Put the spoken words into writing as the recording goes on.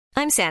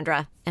I'm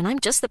Sandra, and I'm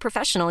just the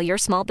professional your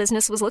small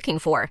business was looking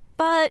for.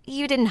 But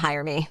you didn't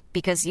hire me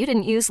because you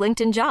didn't use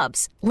LinkedIn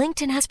Jobs.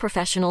 LinkedIn has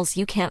professionals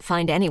you can't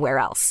find anywhere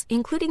else,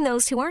 including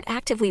those who aren't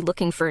actively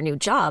looking for a new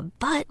job,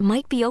 but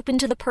might be open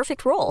to the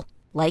perfect role,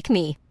 like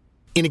me.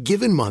 In a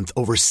given month,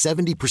 over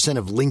 70%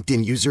 of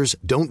LinkedIn users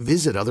don't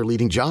visit other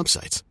leading job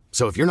sites.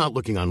 So if you're not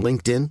looking on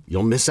LinkedIn,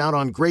 you'll miss out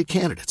on great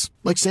candidates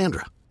like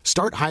Sandra.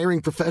 Start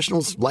hiring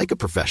professionals like a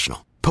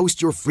professional.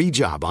 Post your free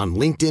job on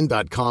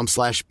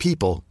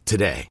linkedin.com/people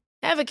today.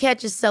 Ever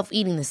catch yourself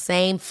eating the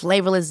same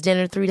flavorless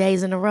dinner 3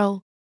 days in a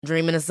row?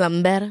 Dreaming of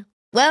something better?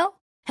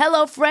 Well,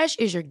 HelloFresh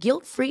is your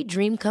guilt-free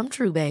dream come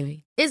true,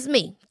 baby. It's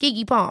me,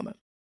 Keke Palmer.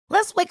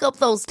 Let's wake up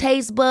those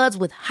taste buds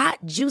with hot,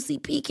 juicy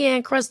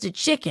pecan-crusted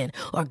chicken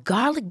or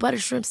garlic butter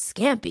shrimp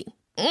scampi.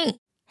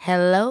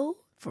 Hello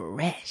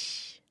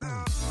Fresh.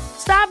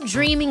 Stop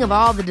dreaming of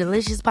all the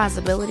delicious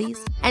possibilities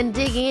and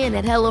dig in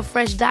at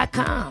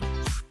HelloFresh.com.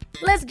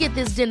 Let's get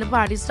this dinner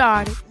party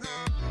started.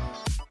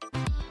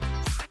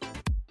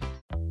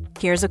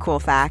 Here's a cool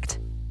fact.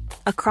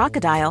 A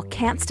crocodile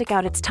can't stick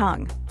out its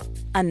tongue.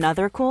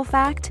 Another cool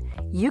fact,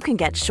 you can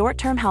get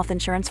short-term health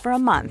insurance for a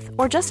month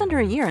or just under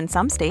a year in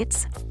some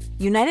states.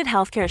 United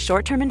Healthcare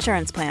short-term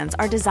insurance plans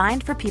are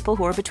designed for people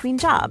who are between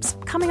jobs,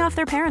 coming off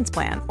their parents'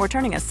 plan, or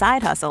turning a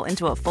side hustle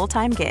into a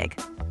full-time gig.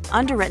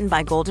 Underwritten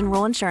by Golden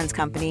Rule Insurance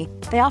Company,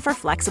 they offer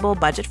flexible,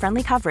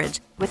 budget-friendly coverage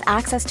with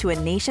access to a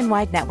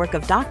nationwide network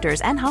of doctors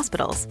and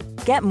hospitals.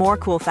 Get more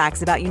cool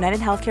facts about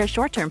United Healthcare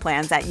short-term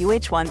plans at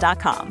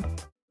uh1.com.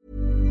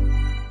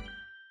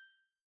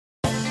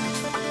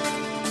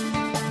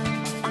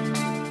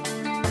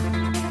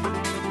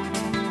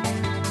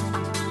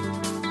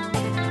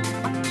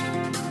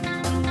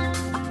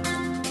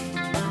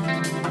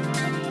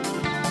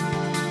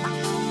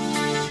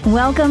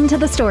 Welcome to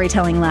the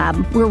Storytelling Lab,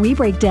 where we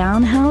break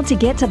down how to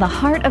get to the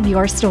heart of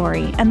your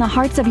story and the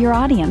hearts of your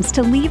audience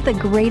to leave the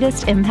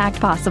greatest impact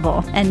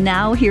possible. And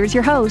now, here's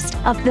your host,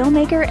 a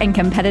filmmaker and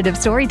competitive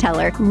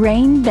storyteller,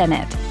 Rain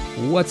Bennett.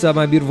 What's up,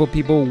 my beautiful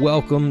people?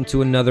 Welcome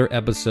to another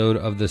episode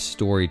of the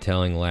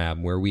Storytelling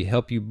Lab, where we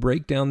help you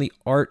break down the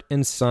art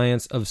and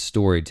science of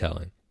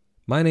storytelling.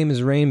 My name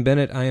is Rain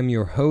Bennett. I am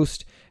your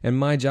host, and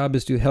my job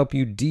is to help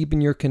you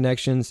deepen your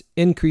connections,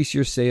 increase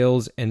your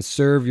sales, and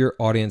serve your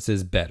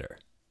audiences better.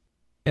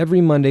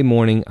 Every Monday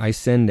morning, I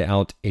send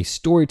out a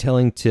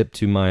storytelling tip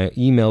to my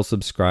email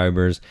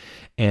subscribers,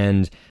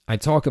 and I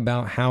talk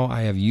about how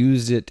I have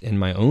used it in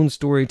my own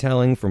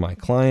storytelling for my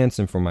clients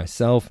and for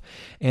myself,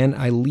 and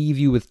I leave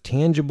you with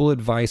tangible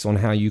advice on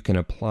how you can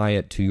apply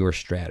it to your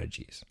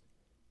strategies.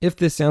 If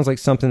this sounds like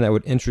something that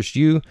would interest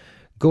you,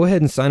 go ahead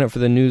and sign up for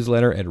the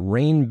newsletter at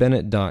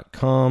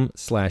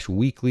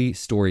rainbennett.com/weekly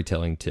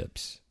storytelling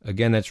tips.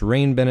 Again, that's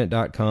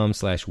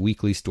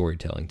rainbennett.com/weekly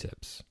storytelling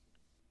tips.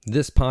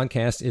 This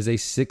podcast is a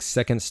 6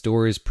 Second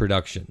Stories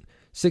production.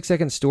 6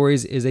 Second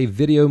Stories is a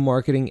video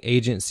marketing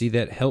agency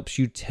that helps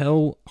you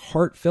tell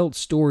heartfelt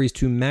stories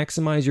to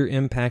maximize your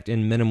impact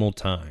in minimal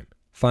time.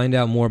 Find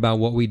out more about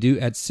what we do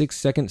at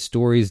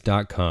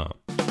 6secondstories.com.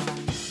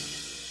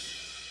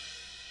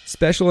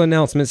 Special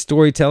announcement,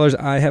 storytellers,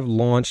 I have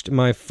launched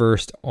my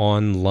first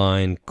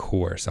online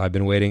course. I've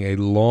been waiting a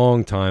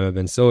long time. I've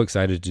been so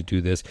excited to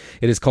do this.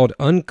 It is called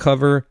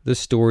Uncover the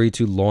Story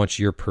to Launch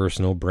Your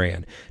Personal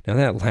Brand. Now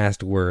that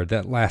last word,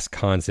 that last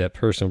concept,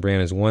 personal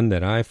brand, is one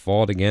that I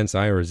fought against.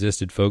 I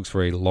resisted folks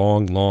for a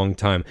long, long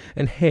time.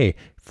 And hey,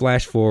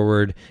 flash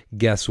forward,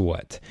 guess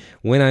what?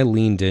 When I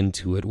leaned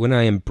into it, when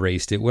I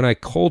embraced it, when I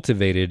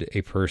cultivated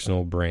a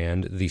personal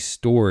brand, the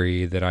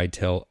story that I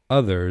tell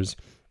others,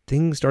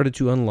 things started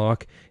to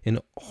unlock in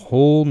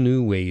whole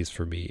new ways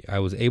for me. I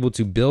was able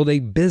to build a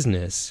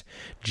business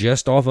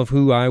just off of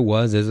who I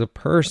was as a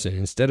person.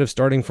 Instead of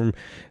starting from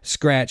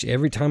scratch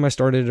every time I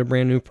started a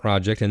brand new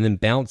project and then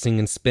bouncing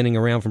and spinning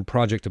around from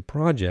project to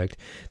project,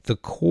 the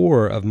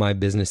core of my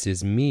business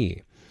is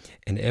me.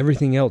 And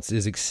everything else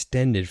is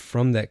extended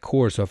from that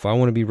core. So if I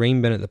want to be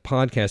Rain Bennett, the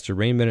podcaster,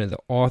 Rain Bennett, the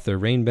author,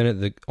 Rain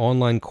Bennett, the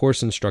online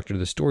course instructor,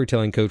 the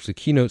storytelling coach, the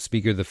keynote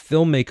speaker, the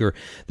filmmaker,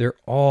 they're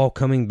all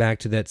coming back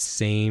to that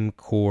same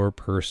core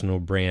personal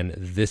brand.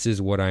 This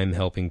is what I'm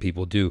helping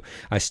people do.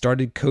 I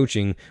started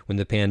coaching when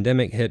the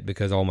pandemic hit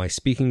because all my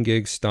speaking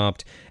gigs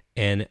stopped,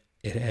 and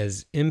it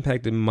has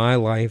impacted my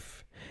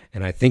life,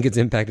 and I think it's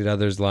impacted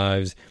others'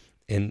 lives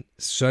in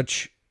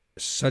such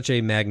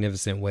a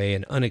magnificent way,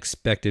 an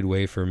unexpected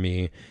way for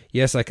me.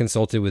 Yes, I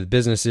consulted with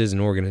businesses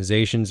and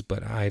organizations,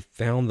 but I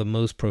found the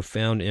most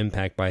profound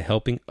impact by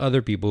helping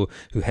other people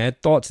who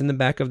had thoughts in the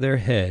back of their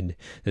head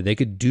that they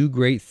could do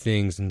great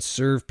things and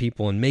serve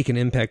people and make an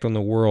impact on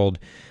the world,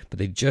 but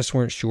they just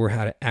weren't sure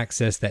how to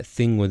access that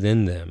thing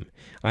within them.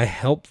 I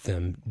helped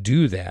them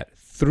do that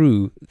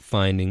through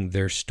finding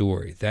their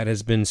story. That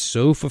has been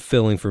so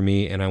fulfilling for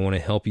me, and I want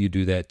to help you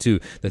do that too.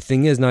 The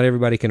thing is, not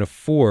everybody can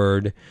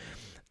afford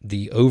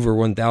the over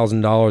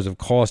 $1,000 of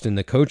cost in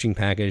the coaching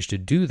package to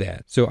do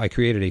that. So I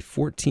created a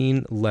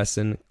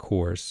 14-lesson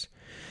course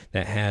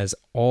that has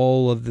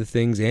all of the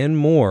things and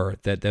more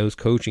that those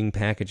coaching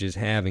packages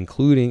have,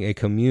 including a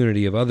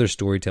community of other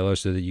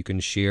storytellers so that you can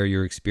share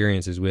your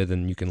experiences with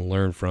and you can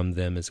learn from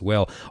them as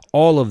well.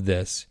 All of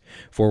this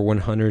for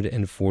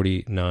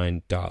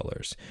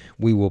 $149.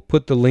 We will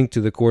put the link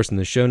to the course in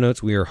the show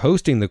notes. We are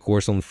hosting the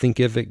course on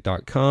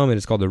thinkific.com. It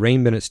is called the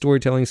Rain Bennett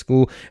Storytelling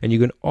School, and you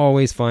can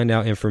always find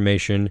out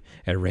information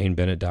at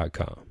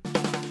rainbennett.com.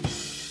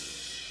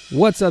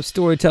 What's up,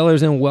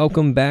 storytellers, and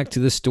welcome back to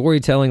the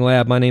Storytelling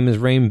Lab. My name is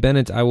Rain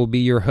Bennett. I will be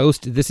your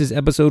host. This is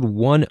episode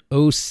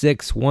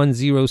 106.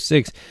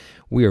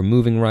 We are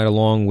moving right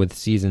along with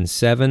season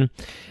 7,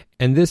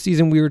 and this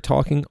season we are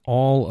talking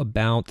all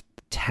about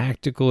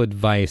tactical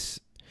advice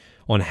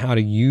on how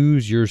to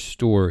use your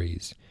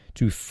stories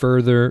to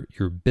further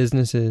your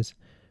businesses,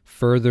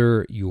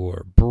 further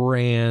your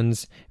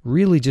brands,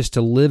 really just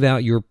to live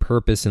out your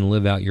purpose and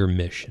live out your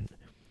mission.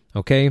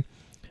 Okay?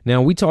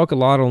 Now, we talk a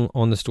lot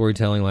on the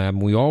Storytelling Lab,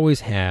 and we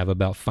always have,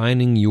 about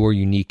finding your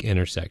unique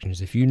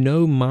intersections. If you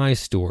know my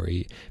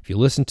story, if you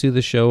listen to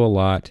the show a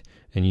lot,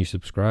 and you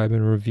subscribe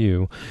and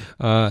review,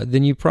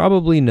 then you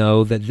probably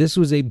know that this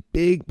was a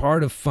big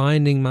part of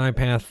finding my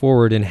path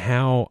forward and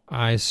how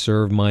I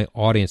serve my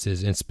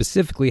audiences, and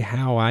specifically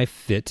how I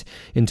fit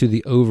into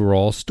the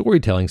overall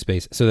storytelling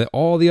space, so that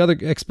all the other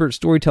expert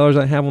storytellers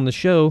I have on the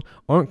show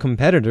aren't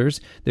competitors.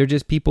 They're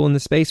just people in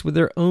the space with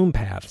their own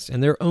paths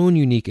and their own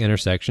unique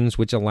intersections,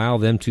 which allow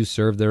them to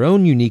serve their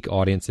own unique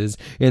audiences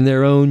in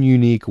their own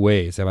unique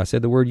ways. Have I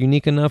said the word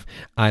unique enough?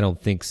 I don't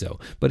think so.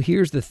 But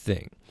here's the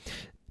thing.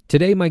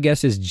 Today, my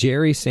guest is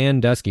Gerry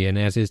Sandusky, and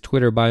as his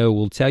Twitter bio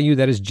will tell you,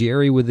 that is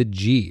Gerry with a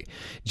G.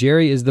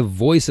 Gerry is the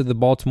voice of the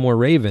Baltimore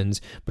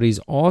Ravens, but he's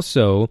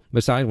also,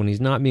 besides when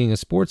he's not being a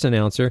sports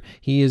announcer,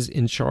 he is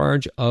in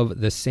charge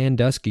of the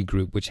Sandusky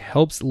Group, which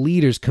helps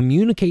leaders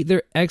communicate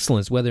their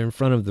excellence, whether in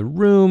front of the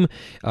room,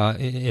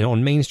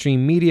 on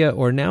mainstream media,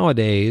 or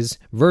nowadays,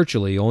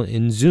 virtually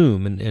in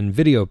Zoom and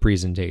video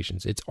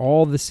presentations. It's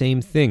all the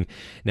same thing.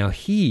 Now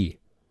he,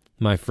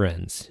 my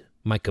friends,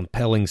 my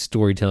compelling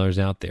storytellers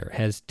out there,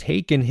 has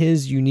taken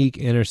his unique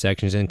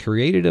intersections and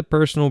created a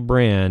personal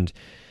brand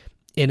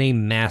in a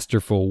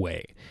masterful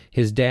way.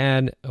 His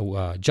dad,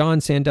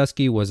 John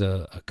Sandusky, was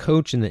a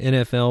coach in the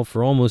NFL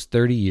for almost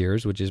 30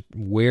 years, which is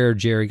where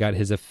Gerry got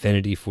his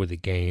affinity for the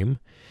game.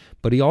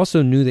 But he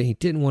also knew that he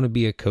didn't want to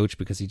be a coach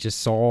because he just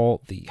saw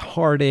the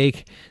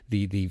heartache,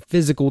 the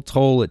physical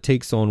toll it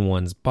takes on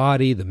one's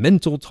body, the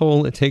mental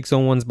toll it takes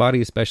on one's body,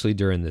 especially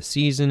during the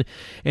season.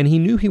 And he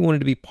knew he wanted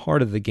to be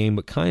part of the game,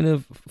 but kind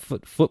of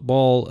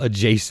football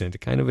adjacent,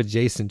 kind of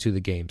adjacent to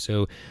the game.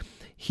 So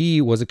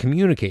he was a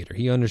communicator.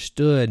 He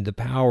understood the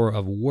power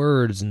of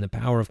words and the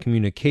power of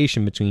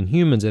communication between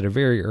humans at a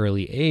very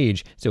early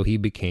age, so he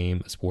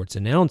became a sports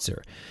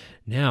announcer.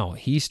 Now,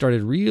 he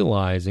started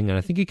realizing, and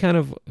I think he kind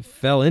of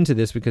fell into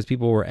this because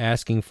people were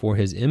asking for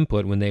his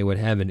input when they would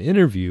have an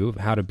interview of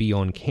how to be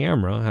on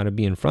camera, how to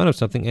be in front of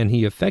something, and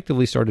he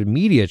effectively started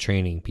media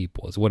training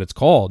people, is what it's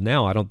called.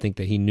 Now, I don't think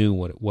that he knew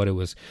what it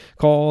was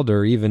called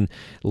or even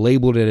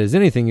labeled it as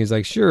anything. He's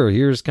like, sure,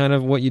 here's kind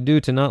of what you do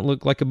to not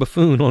look like a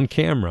buffoon on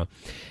camera.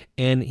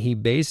 And he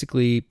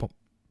basically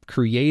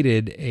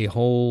created a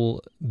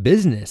whole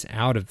business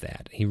out of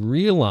that. He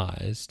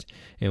realized,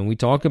 and we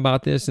talk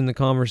about this in the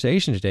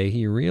conversation today,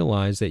 he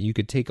realized that you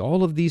could take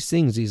all of these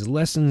things, these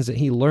lessons that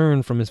he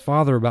learned from his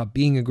father about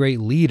being a great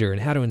leader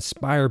and how to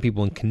inspire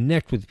people and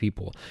connect with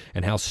people,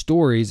 and how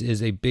stories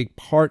is a big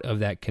part of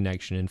that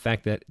connection. In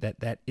fact,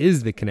 that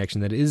is the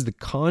connection, that is the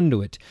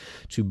conduit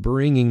to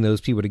bringing those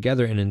people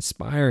together and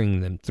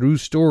inspiring them through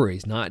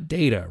stories, not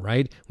data,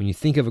 right? When you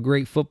think of a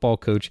great football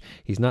coach,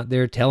 he's not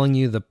there telling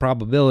you the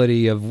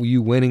probability of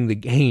you winning the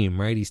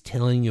game, right? He's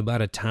telling you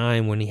about a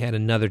time when he had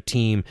another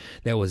team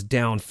that was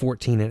down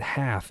 14 at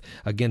half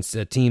against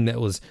a team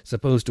that was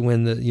supposed to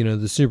win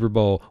the Super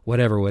Bowl,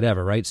 whatever,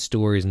 right?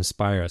 Stories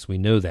inspire us. We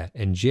know that.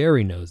 And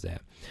Gerry knows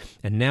that.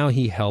 And now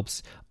he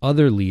helps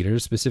other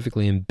leaders,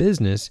 specifically in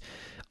business,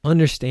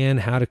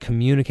 understand how to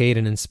communicate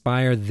and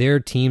inspire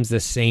their teams the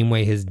same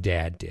way his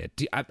dad did.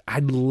 I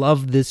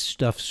love this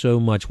stuff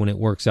so much when it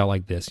works out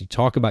like this. You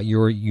talk about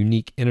your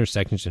unique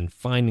intersections and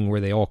finding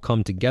where they all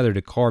come together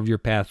to carve your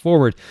path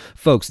forward.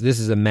 Folks, this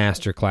is a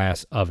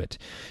masterclass of it.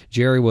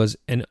 Gerry was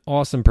an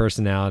awesome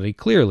personality.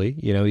 Clearly,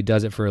 he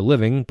does it for a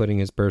living, putting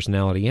his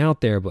personality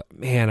out there. But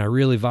man, I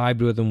really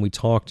vibed with him. We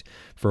talked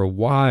for a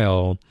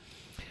while.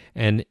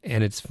 And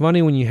it's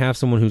funny when you have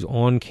someone who's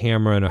on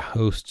camera in a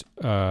host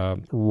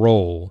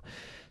role.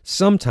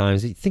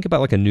 Sometimes, think about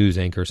like a news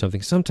anchor or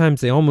something, sometimes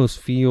they almost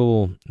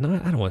feel, I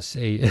don't want to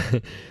say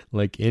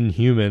like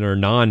inhuman or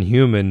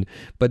non-human,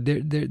 but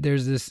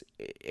there's this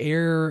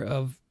air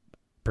of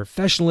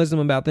professionalism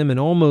about them and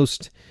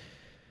almost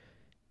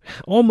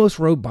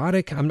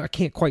robotic. I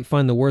can't quite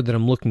find the word that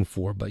I'm looking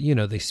for, but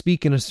they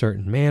speak in a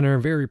certain manner,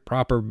 very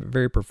proper,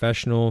 very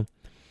professional.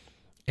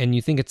 And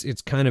you think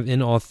it's kind of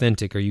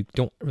inauthentic, or you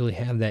don't really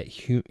have that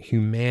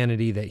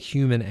humanity, that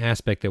human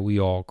aspect that we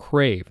all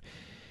crave.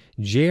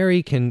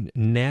 Gerry can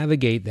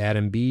navigate that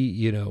and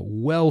be,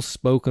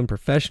 well-spoken,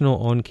 professional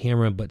on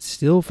camera, but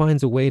still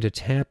finds a way to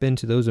tap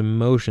into those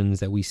emotions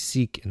that we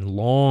seek and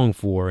long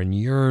for and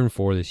yearn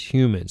for as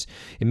humans.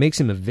 It makes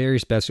him a very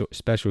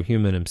special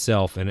human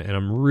himself, and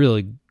I'm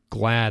really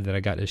glad that I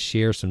got to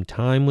share some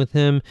time with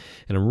him,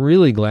 and I'm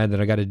really glad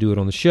that I got to do it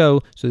on the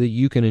show so that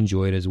you can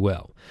enjoy it as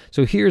well.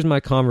 So here's my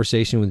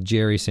conversation with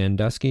Gerry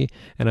Sandusky,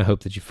 and I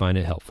hope that you find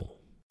it helpful.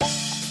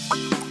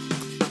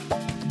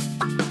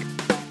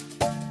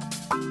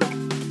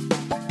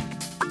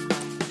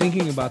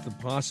 Thinking about the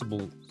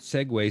possible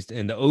segues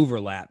and the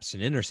overlaps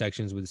and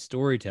intersections with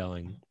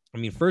storytelling, I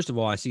mean, first of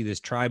all, I see this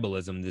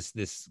tribalism,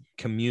 this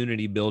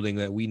community building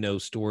that we know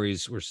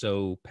stories were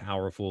so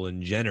powerful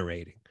in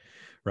generating,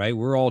 right?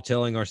 We're all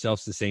telling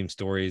ourselves the same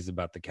stories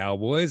about the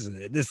Cowboys.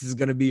 This is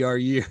going to be our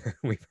year.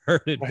 We've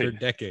heard it for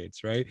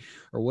decades, right?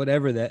 Or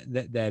whatever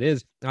that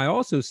is. I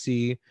also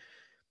see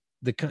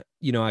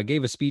I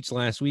gave a speech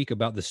last week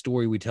about the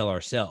story we tell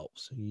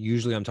ourselves.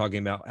 Usually I'm talking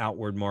about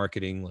outward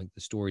marketing, like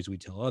the stories we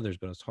tell others,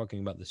 but I was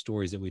talking about the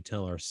stories that we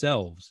tell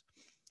ourselves.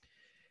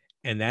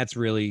 And that's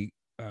really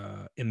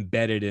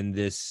embedded in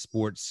this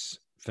sports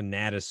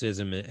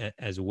fanaticism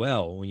as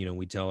well.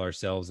 We tell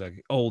ourselves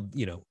like,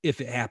 if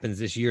it happens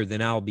this year,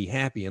 then I'll be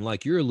happy. And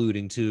like you're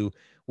alluding to,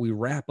 we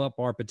wrap up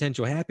our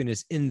potential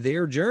happiness in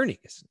their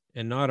journeys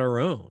and not our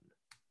own.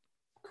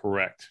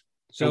 Correct.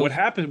 So what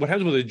happens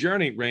with a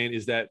journey, Rain,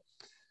 is that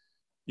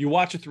you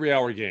watch a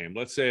 3-hour game.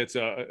 Let's say it's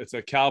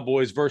a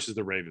Cowboys versus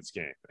the Ravens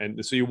game.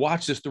 And so you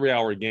watch this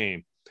 3-hour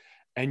game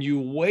and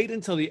you wait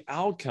until the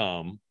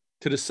outcome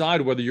to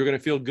decide whether you're going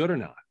to feel good or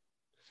not.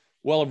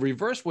 Well, a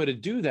reverse way to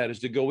do that is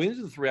to go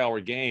into the 3-hour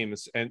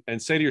games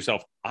and say to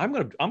yourself, I'm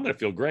going to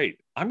feel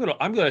great. I'm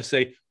going to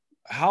say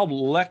how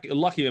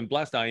lucky and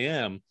blessed I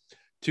am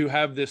to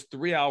have this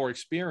 3-hour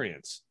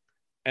experience.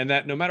 And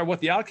that no matter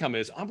what the outcome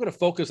is, I'm going to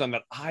focus on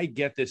that I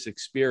get this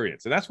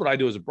experience. And that's what I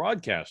do as a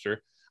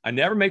broadcaster. I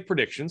never make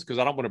predictions because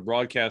I don't want to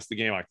broadcast the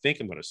game I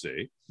think I'm going to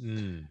see.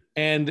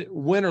 And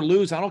win or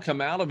lose, I don't come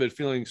out of it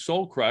feeling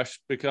soul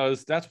crushed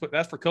because that's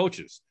for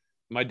coaches.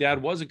 My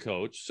dad was a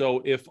coach.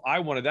 So if I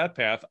wanted that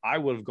path, I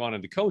would have gone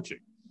into coaching.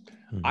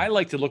 I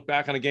like to look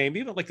back on a game,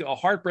 even like a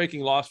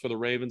heartbreaking loss for the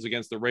Ravens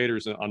against the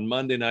Raiders on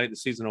Monday night, the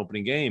season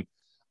opening game.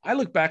 I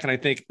look back and I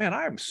think, man,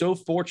 I am so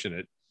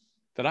fortunate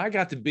that I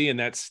got to be in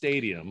that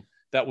stadium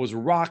that was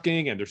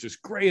rocking and there's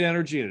just great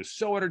energy and it's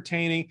so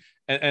entertaining.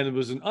 And it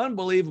was an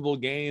unbelievable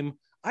game.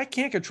 I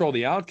can't control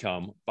the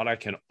outcome, but I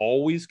can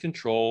always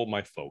control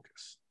my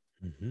focus.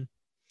 Mm-hmm.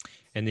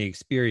 And the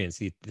experience,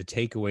 the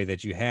takeaway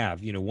that you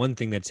have, one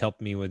thing that's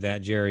helped me with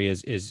that, Gerry,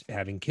 is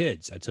having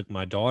kids. I took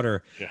my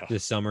daughter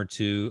this summer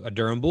to a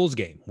Durham Bulls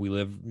game. We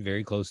live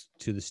very close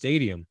to the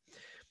stadium.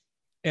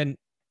 And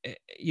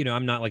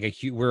I'm not like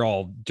we're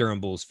all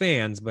Durham Bulls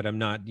fans, but I'm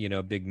not,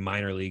 a big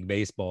minor league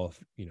baseball,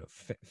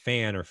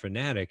 fan or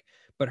fanatic.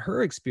 But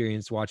her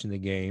experience watching the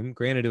game,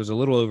 granted, it was a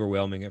little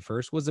overwhelming at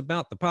first, was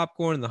about the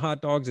popcorn and the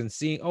hot dogs and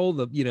seeing,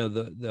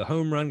 the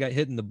home run got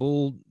hit in the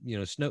Bull,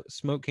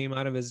 smoke came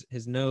out of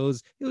his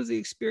nose. It was the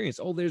experience.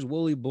 Oh, there's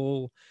Wooly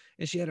Bull.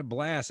 And she had a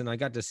blast. And I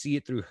got to see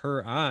it through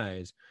her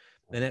eyes.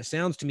 And that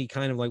sounds to me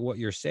kind of like what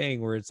you're saying,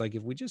 where it's like,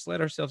 if we just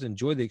let ourselves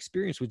enjoy the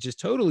experience, which is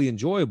totally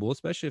enjoyable,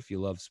 especially if you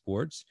love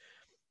sports,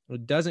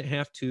 it doesn't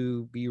have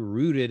to be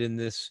rooted in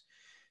this,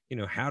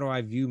 how do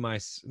I view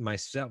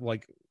myself,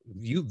 like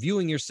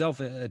viewing yourself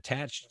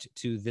attached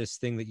to this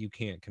thing that you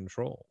can't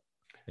control.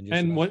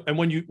 And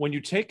when you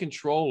take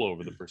control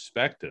over the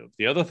perspective,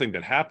 the other thing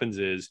that happens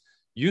is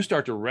you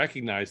start to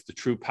recognize the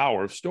true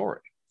power of story.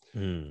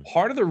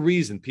 Part of the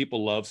reason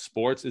people love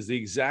sports is the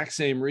exact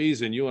same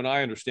reason you and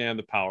I understand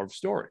the power of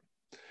story.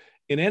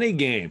 In any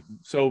game,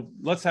 so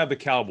let's have the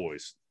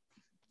Cowboys.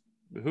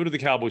 Who do the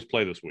Cowboys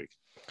play this week?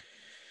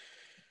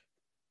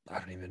 I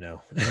don't even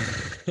know.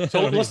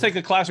 So let's take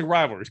the classic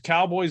rivalries,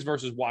 Cowboys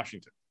versus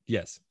Washington.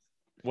 Yes.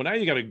 Well, now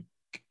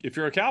if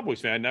you're a Cowboys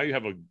fan, now you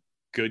have a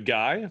good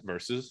guy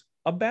versus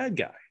a bad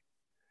guy.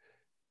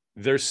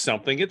 There's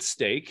something at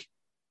stake,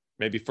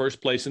 maybe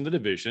first place in the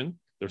division.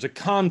 There's a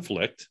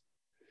conflict.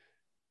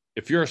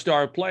 If you're a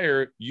star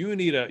player, you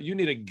need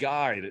a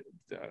guy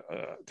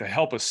to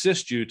help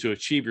assist you to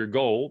achieve your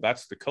goal.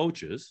 That's the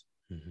coaches.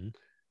 Mm-hmm.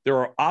 There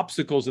are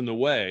obstacles in the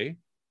way.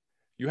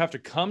 You have to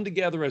come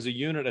together as a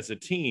unit, as a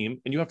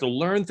team, and you have to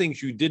learn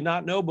things you did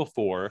not know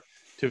before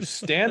to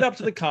stand up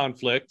to the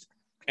conflict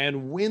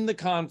and win the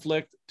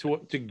conflict to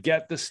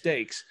get the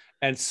stakes.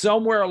 And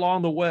somewhere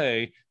along the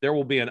way, there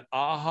will be an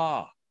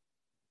aha.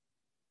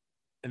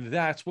 And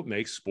that's what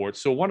makes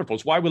sports so wonderful.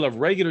 It's why we love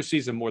regular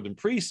season more than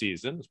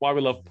preseason. It's why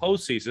we love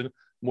postseason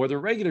more than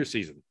regular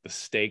season. The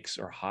stakes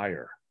are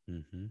higher.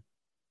 Mm-hmm.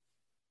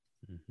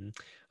 Mm-hmm.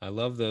 I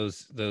love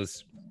those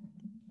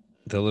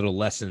the little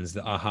lessons,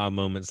 the aha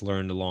moments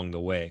learned along the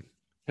way.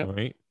 Yep.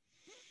 Right?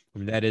 I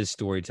mean, that is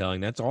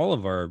storytelling. That's all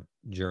of our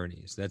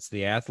journeys. That's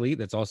the athlete.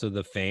 That's also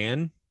the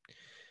fan.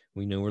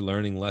 We know we're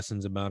learning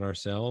lessons about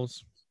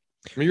ourselves.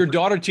 I mean, your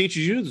daughter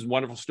teaches you this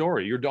wonderful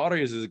story. Your daughter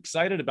is as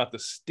excited about the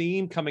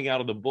steam coming out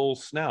of the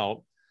bull's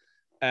snout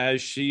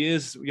as she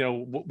is,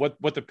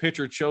 what the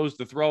pitcher chose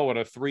to throw at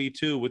a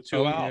 3-2 with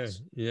two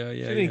outs. Yeah. She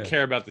didn't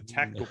care about the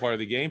tactical part of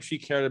the game. She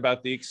cared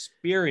about the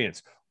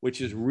experience, which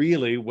is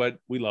really what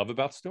we love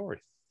about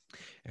story.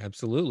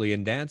 Absolutely.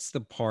 And that's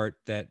the part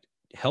that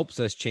helps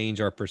us change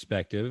our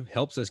perspective,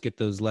 helps us get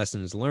those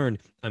lessons learned.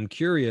 I'm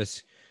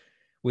curious,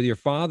 with your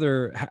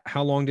father,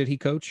 how long did he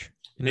coach?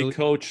 He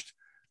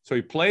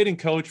played and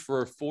coached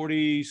for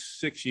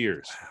 46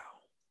 years. Wow.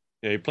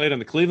 Yeah, he played on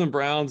the Cleveland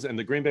Browns and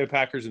the Green Bay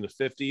Packers in the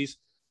 50s.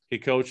 He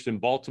coached in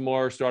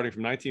Baltimore starting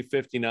from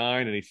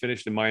 1959, and he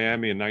finished in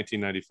Miami in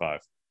 1995.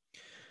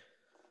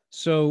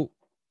 So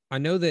I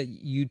know that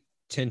you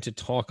tend to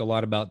talk a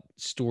lot about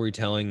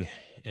storytelling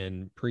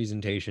and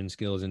presentation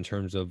skills in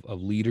terms of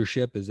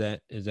leadership. Is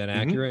that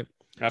accurate?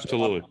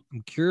 Absolutely. So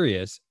I'm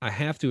curious. I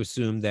have to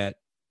assume that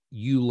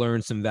you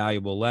learned some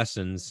valuable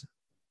lessons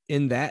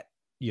in that,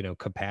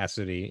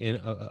 capacity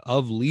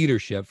of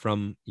leadership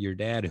from your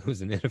dad, who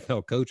was an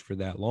NFL coach for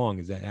that long.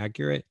 Is that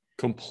accurate?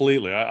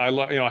 Completely.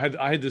 I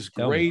had this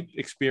great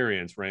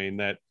experience, Rain,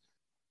 that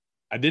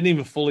I didn't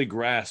even fully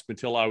grasp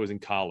until I was in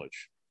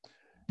college.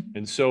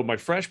 And so my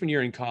freshman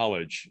year in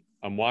college,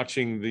 I'm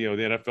watching the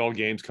NFL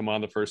games come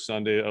on the first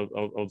Sunday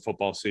of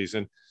football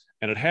season.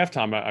 And at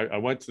halftime, I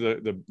went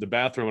to the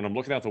bathroom and I'm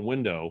looking out the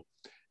window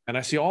and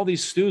I see all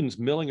these students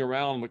milling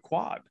around the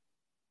quad.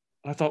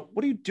 And I thought,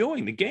 what are you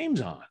doing? The game's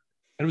on.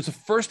 And it was the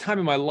first time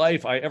in my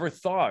life I ever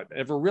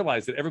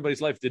realized that everybody's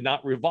life did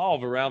not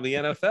revolve around the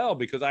NFL,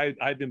 because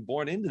I'd been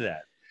born into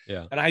that.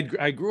 Yeah. And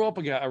I grew up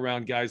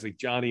around guys like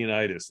Johnny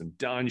Unitas and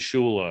Don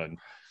Shula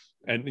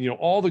and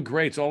all the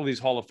greats, all of these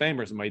Hall of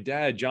Famers. And my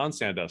dad, John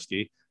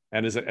Sandusky.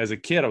 And as a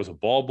kid, I was a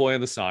ball boy on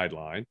the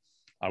sideline.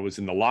 I was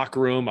in the locker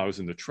room. I was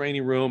in the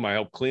training room. I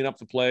helped clean up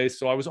the place.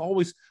 So I was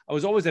always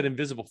that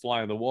invisible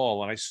fly on the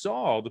wall. And I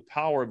saw the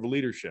power of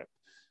leadership.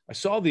 I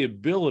saw the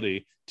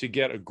ability to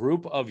get a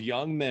group of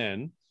young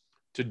men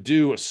to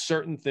do a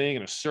certain thing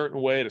in a certain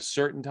way at a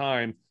certain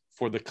time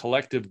for the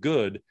collective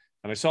good.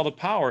 And I saw the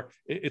power.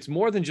 It's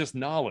more than just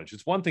knowledge.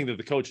 It's one thing that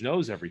the coach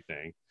knows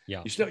everything.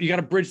 Yeah. You got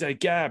to bridge that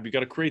gap. You got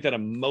to create that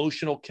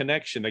emotional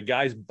connection that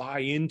guys buy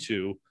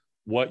into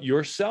what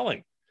you're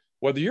selling.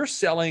 Whether you're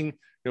selling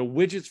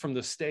widgets from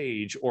the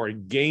stage or a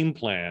game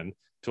plan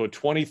to a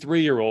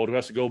 23-year-old who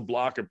has to go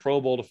block a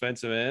Pro Bowl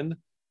defensive end,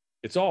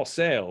 it's all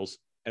sales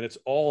and it's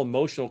all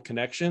emotional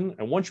connection.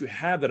 And once you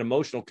have that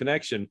emotional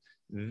connection,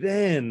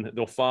 then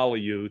they'll follow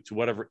you to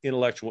whatever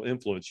intellectual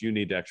influence you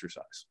need to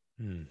exercise.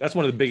 That's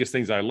one of the biggest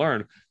things I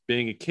learned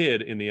being a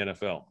kid in the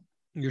NFL.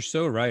 You're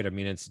so right. I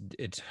mean, it's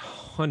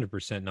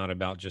 100% not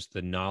about just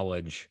the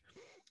knowledge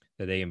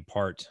that they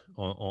impart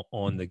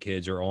on the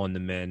kids or on the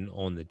men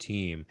on the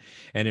team.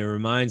 And it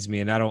reminds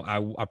me, and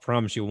I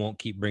promise you won't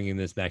keep bringing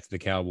this back to the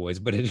Cowboys,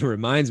 but it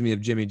reminds me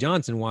of Jimmy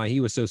Johnson. Why he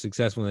was so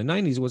successful in the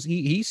 90s was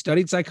he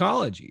studied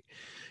psychology.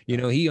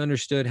 He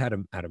understood how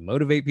to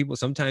motivate people.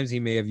 Sometimes he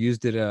may have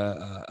used it,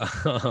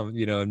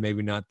 and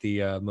maybe not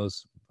the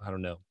most,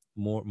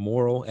 more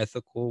moral,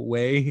 ethical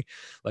way,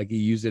 like he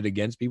used it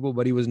against people,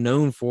 but he was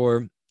known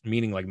for,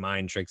 meaning like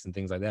mind tricks and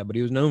things like that, but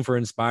he was known for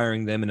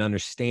inspiring them and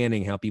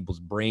understanding how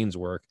people's brains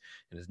work.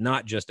 And it's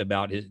not just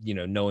about his,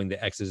 knowing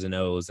the X's and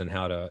O's and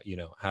how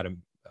to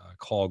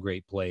call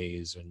great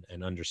plays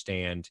and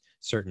understand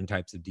certain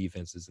types of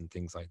defenses and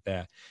things like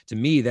that. To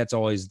me, that's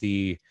always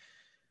the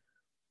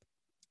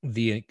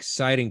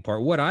exciting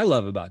part. What I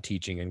love about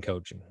teaching and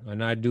coaching,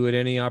 and I do it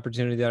any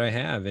opportunity that I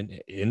have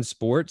in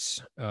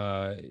sports,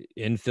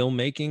 in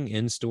filmmaking,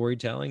 in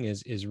storytelling,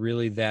 is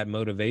really that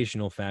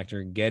motivational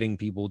factor, getting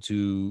people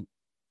to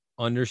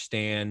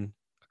understand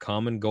a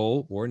common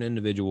goal or an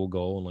individual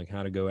goal and like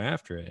how to go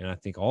after it. And I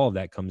think all of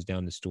that comes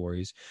down to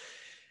stories,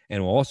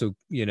 and will also,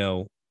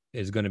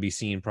 is going to be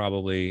seen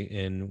probably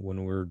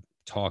when we're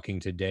talking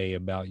today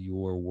about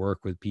your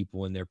work with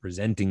people and their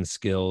presenting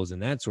skills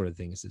and that sort of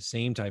thing. It's the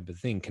same type of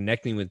thing.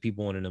 Connecting with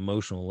people on an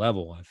emotional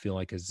level, I feel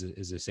like is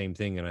the same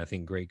thing. And I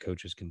think great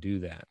coaches can do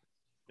that.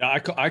 Yeah,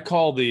 I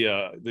call the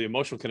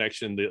emotional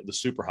connection the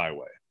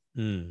superhighway.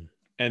 And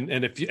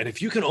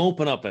if you can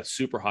open up that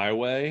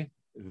superhighway,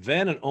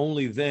 then and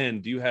only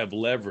then do you have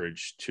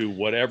leverage to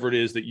whatever it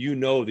is that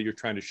that you're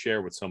trying to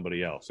share with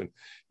somebody else. And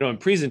in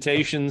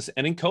presentations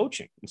and in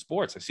coaching, in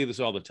sports, I see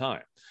this all the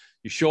time.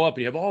 You show up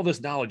and you have all this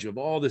knowledge, you have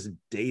all this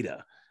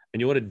data, and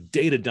you want to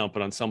data dump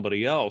it on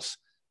somebody else.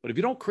 But if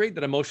you don't create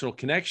that emotional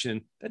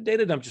connection, that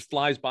data dump just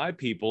flies by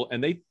people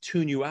and they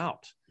tune you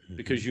out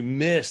because you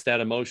miss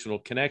that emotional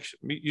connection.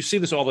 You see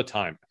this all the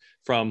time,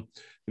 from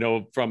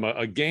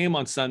a game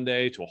on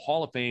Sunday to a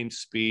Hall of Fame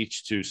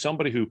speech to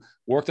somebody who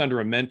worked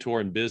under a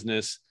mentor in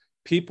business.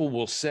 People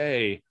will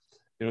say,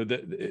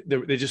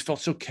 that they just felt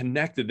so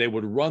connected. They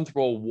would run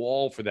through a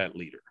wall for that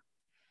leader.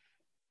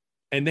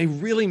 And they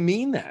really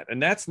mean that. And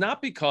that's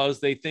not because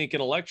they think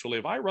intellectually,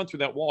 if I run through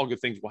that wall, good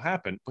things will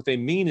happen. What they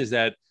mean is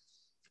that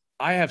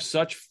I have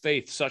such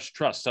faith, such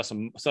trust,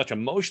 such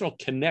emotional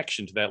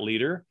connection to that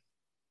leader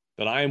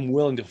that I am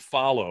willing to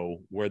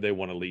follow where they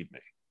want to lead me.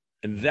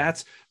 And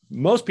that's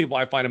most people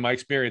I find in my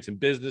experience in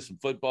business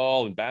and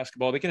football and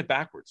basketball, they get it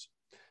backwards.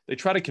 they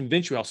try to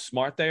convince you how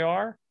smart they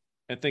are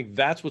and think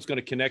that's what's going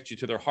to connect you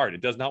to their heart. It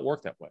does not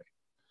work that way.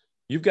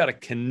 You've got to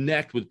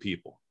connect with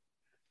people.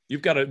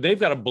 They've got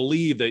to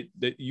believe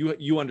that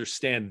you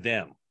understand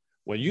them.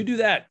 When you do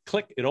that,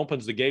 click, it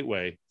opens the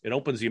gateway. It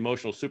opens the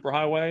emotional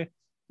superhighway.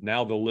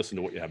 Now they'll listen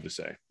to what you have to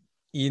say.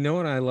 You know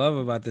what I love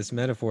about this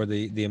metaphor,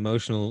 the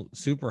emotional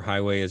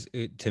superhighway is,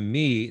 to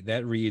me,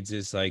 that reads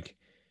as like,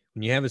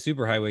 when you have a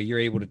superhighway, you're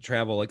able to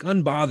travel like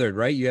unbothered,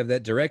 right? You have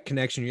that direct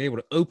connection. You're able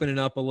to open it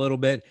up a little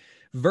bit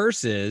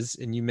versus,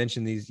 and you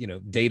mentioned these,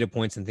 data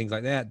points and things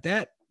like that.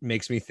 That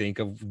makes me think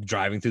of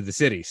driving through the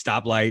city,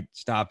 stoplight,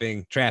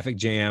 stopping, traffic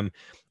jam,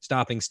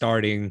 stopping,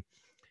 starting.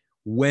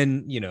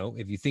 When,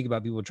 if you think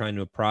about people trying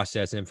to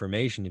process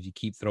information, if you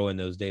keep throwing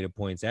those data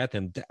points at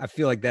them, I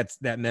feel like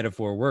that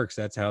metaphor works.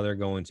 That's how they're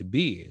going to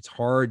be. It's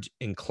hard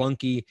and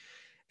clunky,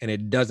 and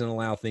it doesn't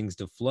allow things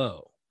to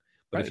flow.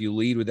 But Right. if you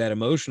lead with that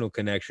emotional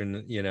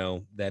connection, you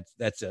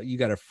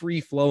got a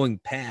free flowing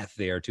path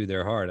there to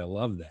their heart. I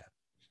love that.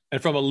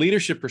 And from a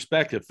leadership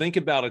perspective, think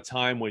about a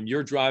time when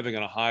you're driving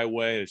on a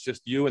highway and it's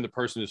just you and the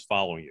person who's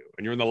following you.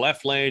 And you're in the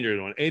left lane, you're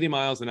doing 80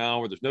 miles an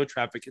hour, there's no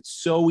traffic. It's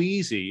so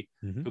easy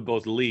to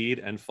both lead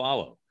and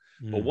follow.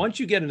 But once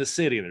you get in the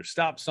city and there's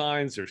stop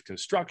signs, there's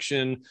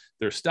construction,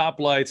 there's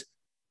stoplights,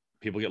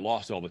 people get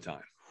lost all the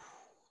time.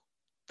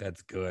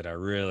 That's good. I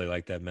really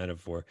like that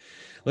metaphor.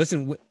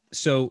 Listen,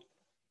 so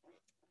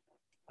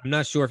I'm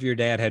not sure if your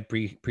dad had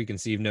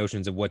preconceived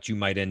notions of what you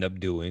might end up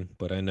doing,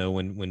 but I know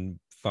when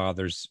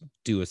fathers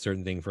do a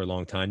certain thing for a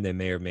long time, they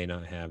may or may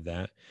not have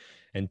that.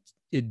 And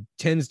it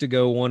tends to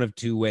go one of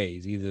two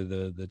ways. Either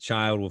the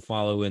child will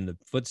follow in the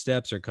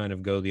footsteps or kind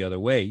of go the other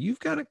way.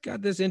 You've got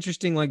this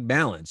interesting like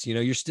balance.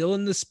 You're still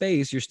in the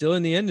space, you're still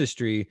in the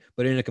industry,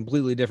 but in a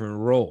completely different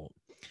role.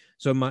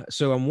 So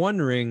I'm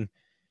wondering,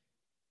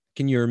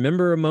 can you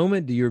remember a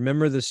moment? Do you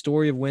remember the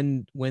story of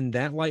when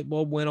that light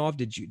bulb went off?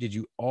 Did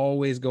you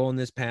always go on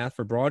this path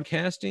for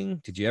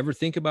broadcasting? Did you ever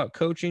think about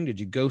coaching? Did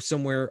you go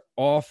somewhere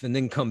off and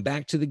then come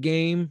back to the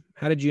game?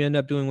 How did you end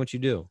up doing what you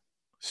do?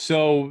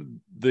 So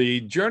the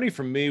journey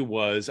for me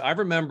was, I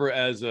remember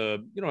as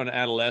an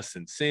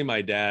adolescent, seeing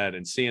my dad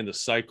and seeing the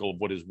cycle of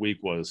what his week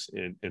was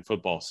in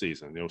football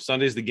season.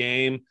 Sunday's the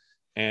game.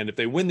 And if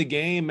they win the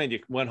game, and you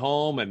went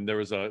home and there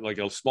was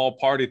a small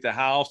party at the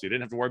house, you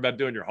didn't have to worry about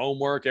doing your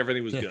homework.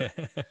 Everything was good.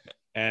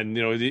 And,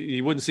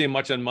 you wouldn't see him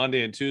much on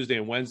Monday and Tuesday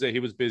and Wednesday.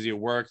 He was busy at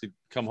work. He'd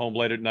come home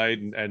late at night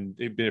and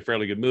he'd be in a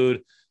fairly good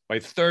mood. By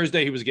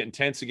Thursday, he was getting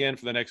tense again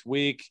for the next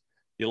week.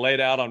 You laid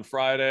out on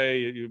Friday,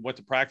 you went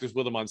to practice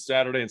with him on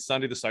Saturday, and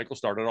Sunday, the cycle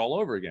started all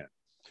over again.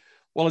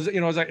 Well,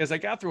 as I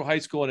got through high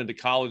school and into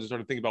college and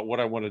started thinking about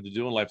what I wanted to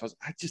do in life,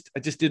 I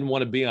just didn't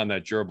want to be on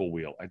that gerbil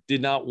wheel. I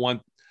didn't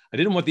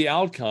want the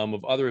outcome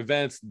of other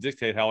events to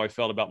dictate how I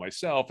felt about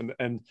myself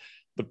and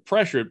the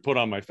pressure it put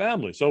on my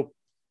family. So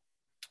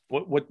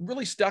what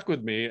really stuck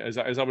with me as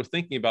I was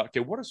thinking about,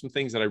 okay, what are some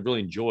things that I really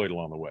enjoyed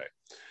along the way?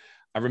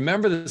 I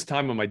remember this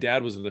time when my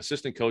dad was an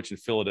assistant coach in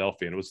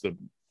Philadelphia, and it was the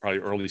probably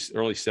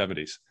early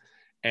 70s.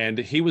 And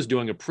he was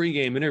doing a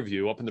pregame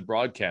interview up in the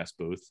broadcast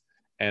booth.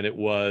 And it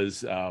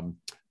was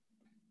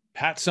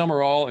Pat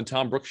Summerall and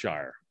Tom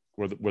Brookshire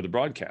were the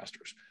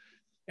broadcasters.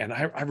 And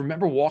I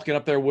remember walking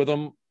up there with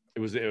him. It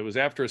was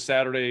after a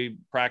Saturday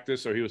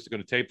practice, so he was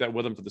going to tape that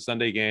with him for the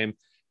Sunday game.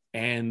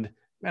 And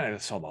man, I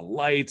saw the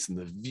lights and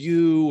the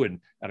view, and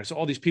I saw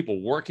all these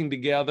people working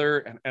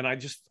together. And I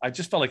just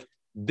felt like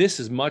this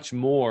is much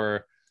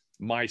more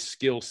my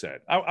skill set.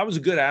 I was a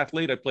good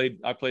athlete.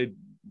 I played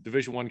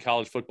Division I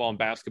college football and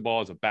basketball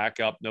as a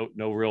backup,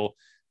 no real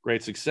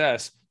great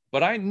success.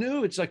 But I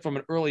knew it's like from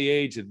an early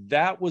age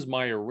that was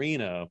my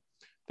arena,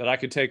 that I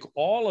could take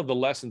all of the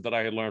lessons that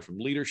I had learned from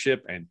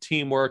leadership and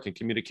teamwork and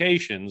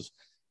communications,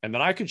 and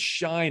that I could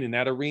shine in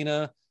that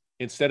arena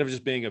instead of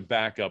just being a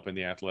backup in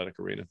the athletic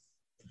arena.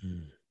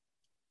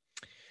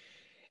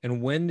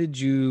 And when did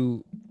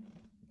you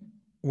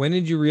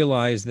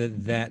realize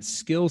that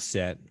skill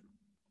set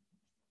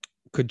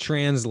could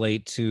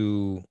translate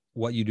to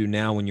what you do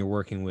now when you're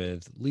working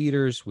with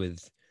leaders,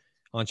 with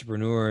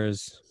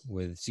entrepreneurs,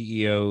 with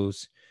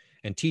CEOs,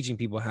 and teaching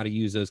people how to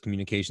use those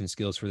communication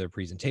skills for their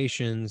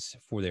presentations,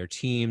 for their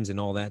teams, and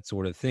all that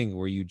sort of thing?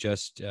 Were you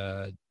just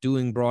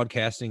doing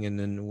broadcasting, and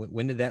then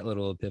when did that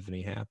little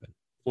epiphany happen?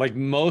 Like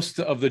most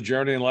of the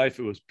journey in life,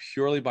 it was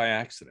purely by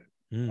accident.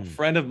 A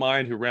friend of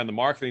mine who ran the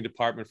marketing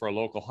department for a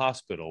local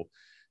hospital,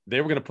 they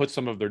were going to put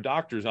some of their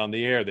doctors on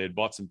the air. They had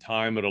bought some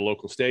time at a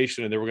local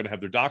station, and they were going to have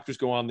their doctors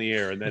go on the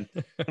air. And then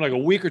like a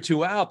week or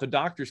two out, the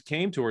doctors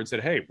came to her and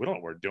said, "Hey, we don't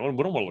know what we're doing.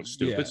 We don't want to look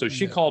stupid." Yeah, so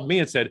she called me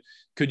and said,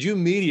 "Could you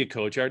media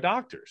coach our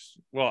doctors?"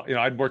 Well,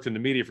 I'd worked in the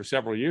media for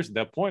several years at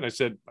that point. I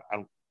said,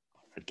 I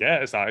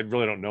guess I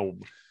really don't know.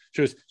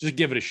 Just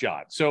give it a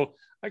shot. So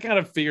I kind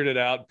of figured it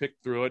out,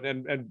 picked through it.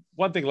 And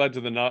one thing led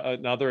to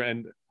another.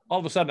 And all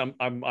of a sudden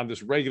I'm on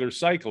this regular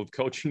cycle of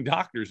coaching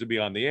doctors to be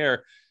on the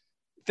air,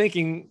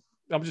 thinking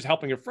I'm just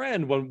helping a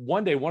friend, when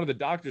one day one of the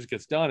doctors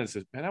gets done and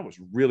says, "Man, that was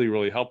really,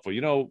 really helpful.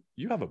 You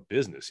have a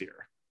business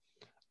here."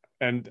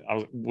 And I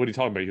was, what are you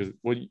talking about? He goes,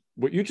 well,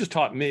 what you just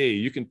taught me,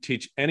 you can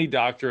teach any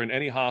doctor in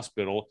any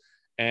hospital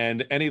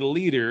and any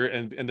leader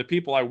and the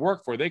people I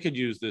work for, they could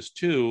use this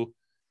too.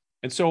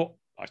 And so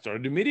I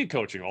started doing media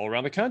coaching all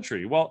around the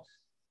country. Well,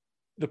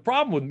 the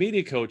problem with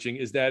media coaching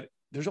is that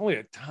there's only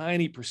a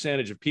tiny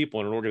percentage of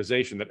people in an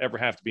organization that ever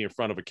have to be in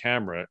front of a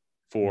camera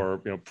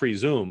for,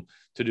 pre-Zoom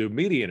to do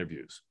media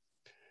interviews.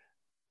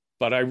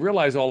 But I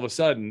realized all of a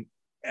sudden,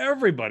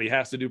 everybody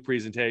has to do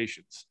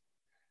presentations.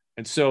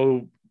 And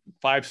so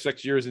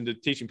 5-6 years into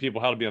teaching people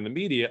how to be on the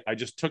media, I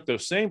just took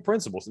those same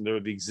principles, and they're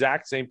the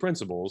exact same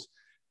principles,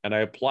 and I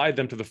applied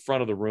them to the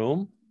front of the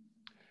room.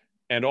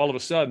 And all of a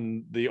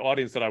sudden, the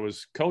audience that I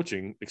was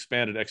coaching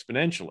expanded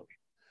exponentially.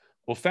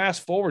 Well,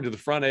 fast forward to the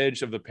front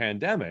edge of the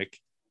pandemic,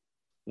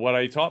 what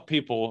I taught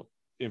people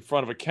in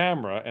front of a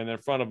camera and in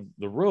front of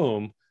the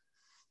room,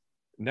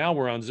 now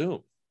we're on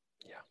Zoom.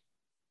 Yeah.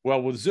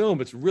 Well, with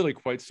Zoom, it's really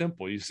quite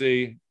simple. You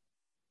see,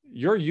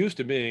 you're used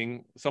to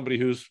being somebody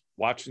who's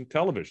watching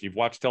television. You've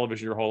watched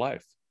television your whole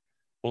life.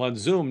 Well, on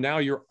Zoom, now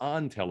you're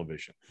on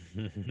television.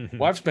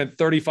 Well, I've spent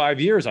 35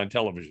 years on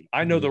television.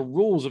 I know the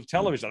rules of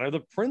television. I know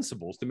the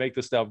principles to make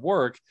this stuff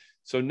work.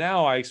 So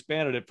now I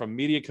expanded it from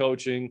media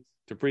coaching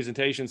to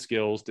presentation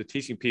skills to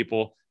teaching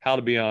people how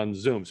to be on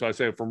Zoom. So I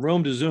say from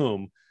room to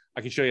Zoom,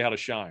 I can show you how to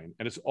shine.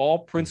 And it's all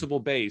principle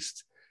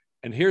based.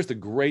 And here's the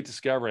great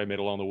discovery I made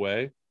along the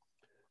way.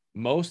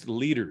 Most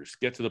leaders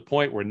get to the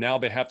point where now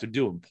they have to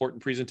do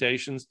important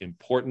presentations,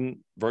 important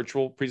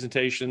virtual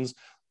presentations,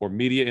 or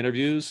media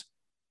interviews.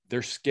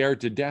 They're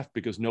scared to death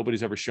because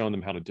nobody's ever shown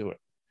them how to do it.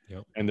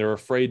 Yep. And they're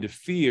afraid to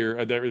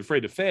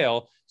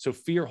fail. So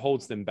fear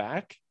holds them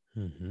back,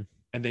 and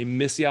they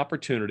miss the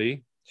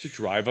opportunity to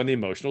drive on the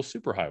emotional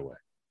superhighway.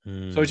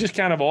 So it just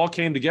kind of all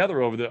came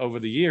together over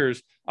the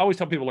years. I always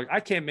tell people, like, I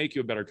can't make you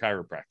a better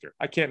chiropractor.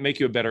 I can't make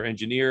you a better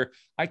engineer.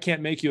 I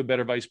can't make you a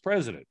better vice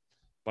president,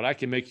 but I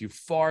can make you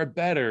far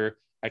better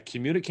at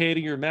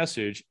communicating your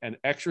message and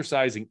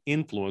exercising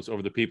influence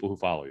over the people who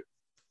follow you.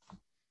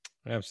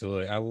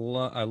 Absolutely. I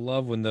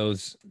love when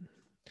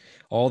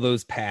all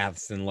those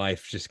paths in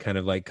life just kind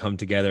of like come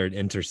together and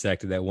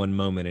intersect at that one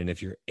moment. And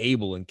if you're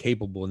able and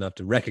capable enough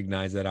to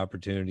recognize that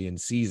opportunity and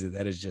seize it,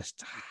 that is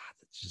just,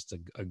 it's just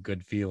a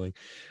good feeling.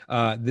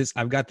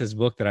 I've got this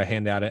book that I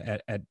hand out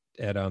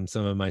at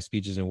some of my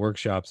speeches and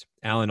workshops.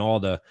 Alan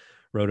Alda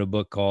wrote a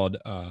book called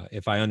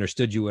If I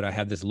Understood You, Would I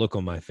Have This Look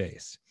on My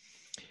Face?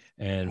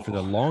 And for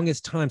the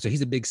longest time, so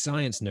he's a big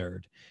science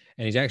nerd,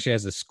 and he actually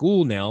has a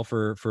school now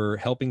for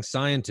helping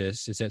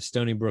scientists. It's at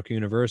Stony Brook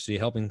University,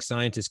 helping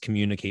scientists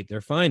communicate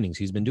their findings.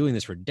 He's been doing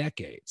this for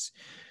decades.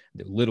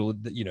 Little,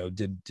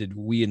 did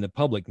we in the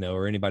public know,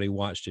 or anybody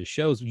watched his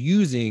shows,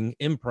 using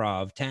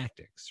improv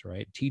tactics,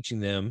 right? Teaching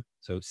them.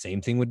 So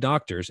same thing with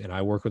doctors. And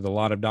I work with a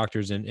lot of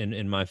doctors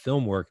in my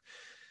film work.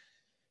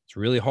 It's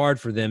really hard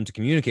for them to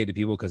communicate to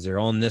people because they're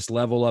on this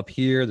level up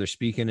here. They're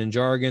speaking in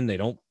jargon.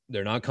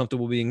 They're not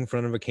comfortable being in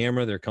front of a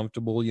camera. They're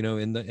comfortable,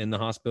 in the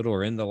hospital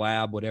or in the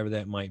lab, whatever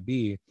that might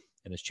be.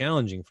 And it's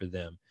challenging for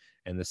them.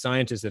 And the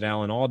scientists that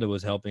Alan Alda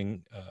was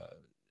helping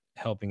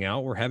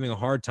out were having a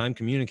hard time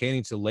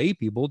communicating to lay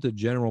people, to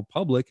general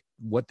public,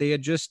 what they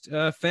had just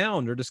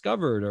found or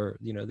discovered, or,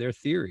 their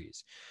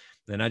theories.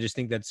 And I just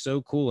think that's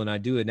so cool. And I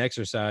do an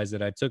exercise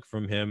that I took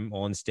from him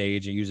on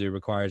stage. It usually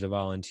requires a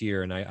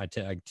volunteer, and I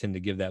tend to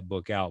give that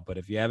book out. But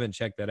if you haven't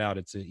checked that out,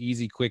 it's an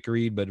easy, quick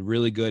read, but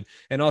really good,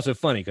 and also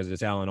funny because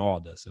it's Alan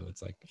Alda. So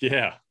it's like,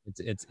 yeah,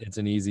 it's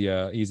an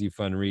easy,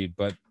 fun read.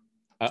 But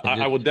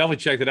I will definitely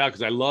check that out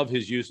because I love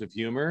his use of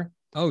humor.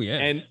 Oh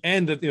yeah,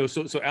 and that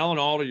so Alan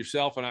Alda,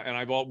 yourself,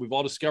 and we've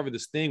all discovered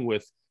this thing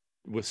with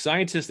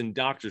scientists and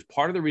doctors.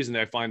 Part of the reason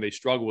that I find they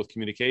struggle with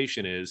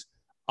communication is,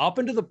 up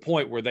until the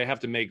point where they have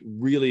to make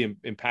really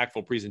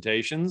impactful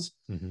presentations,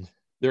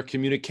 their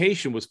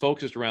communication was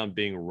focused around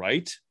being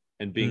right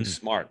and being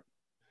smart.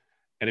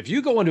 And if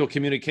you go into a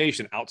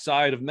communication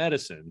outside of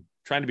medicine,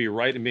 trying to be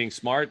right and being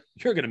smart,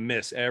 you're going to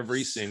miss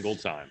every single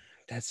time.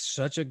 That's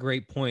such a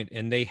great point.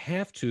 And they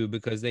have to,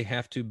 because they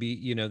have to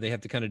be, they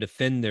have to kind of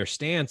defend their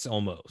stance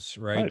almost,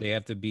 right? They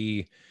have to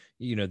be,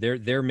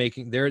 they're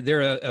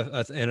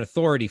an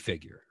authority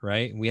figure,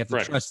 right? We have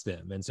to trust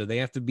them. And so they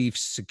have to be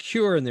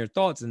secure in their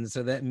thoughts. And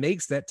so that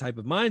makes that type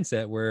of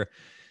mindset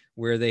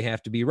where they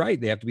have to be right.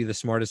 They have to be the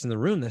smartest in the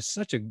room. That's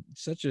such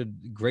a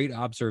great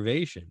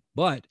observation.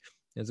 But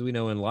as we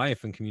know in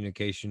life and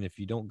communication, if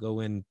you don't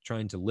go in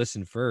trying to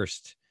listen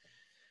first,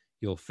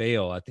 you'll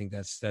fail. I think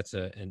that's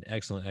an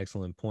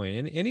excellent point.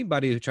 And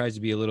anybody who tries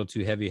to be a little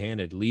too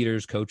heavy-handed,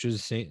 leaders,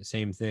 coaches,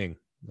 same thing.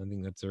 I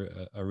think that's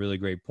a really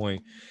great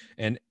point.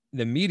 And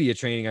the media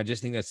training, I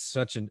just think that's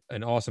such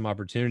an awesome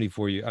opportunity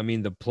for you. I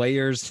mean, the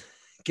players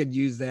can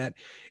use that.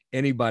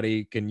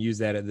 Anybody can use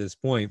that at this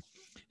point,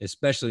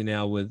 especially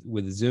now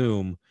with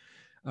Zoom.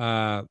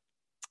 My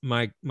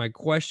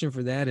question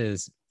for that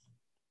is,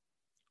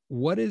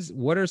 what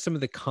are some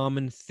of the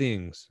common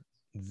things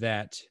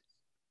that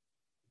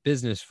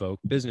business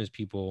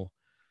people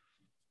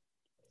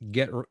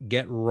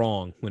get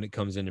wrong when it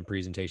comes into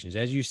presentations?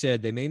 As you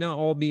said, they may not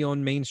all be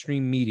on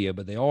mainstream media,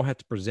 but they all have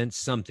to present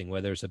something,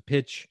 whether it's a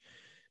pitch,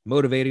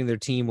 motivating their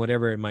team,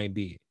 whatever it might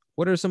be.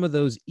 What are some of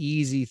those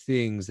easy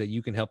things that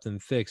you can help them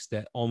fix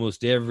that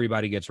almost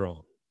everybody gets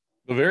wrong?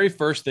 The very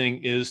first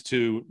thing is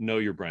to know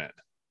your brand.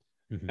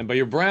 Mm-hmm. And by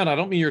your brand, I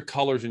don't mean your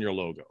colors and your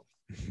logo.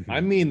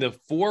 I mean the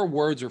 4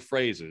 words or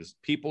phrases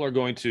people are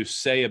going to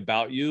say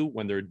about you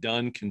when they're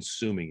done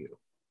consuming you.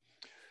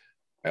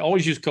 I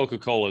always use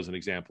Coca-Cola as an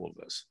example of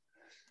this.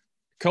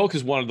 Coke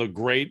is one of the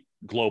great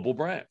global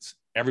brands.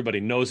 Everybody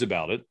knows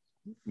about it.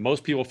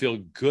 Most people feel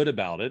good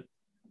about it.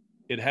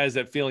 It has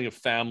that feeling of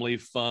family,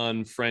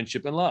 fun,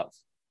 friendship, and love.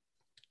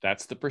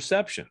 That's the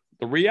perception.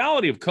 The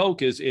reality of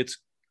Coke is it's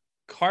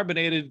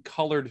carbonated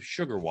colored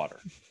sugar water.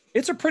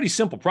 It's a pretty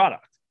simple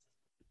product,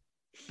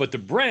 but the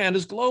brand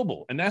is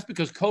global. And that's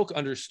because Coke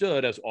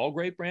understood, as all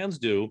great brands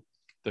do,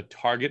 the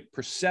target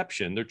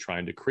perception they're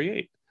trying to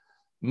create.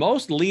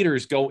 Most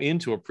leaders go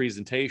into a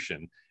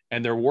presentation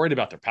and they're worried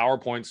about their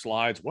PowerPoint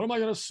slides. What am I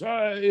going to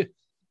say?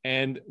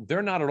 And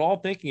they're not at all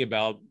thinking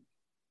about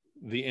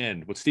the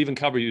end, what Stephen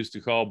Covey used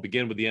to call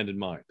begin with the end in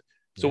mind.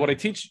 So what I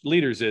teach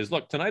leaders is,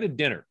 look, tonight at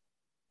dinner,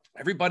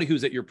 everybody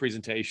who's at your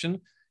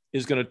presentation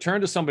is going to turn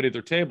to somebody at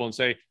their table and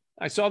say,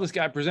 I saw this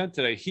guy present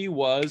today. He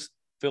was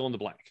fill in the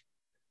blank.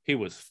 He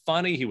was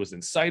funny. He was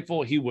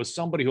insightful. He was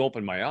somebody who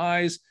opened my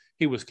eyes.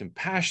 He was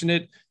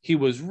compassionate. He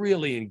was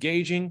really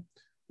engaging.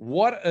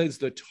 What is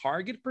the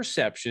target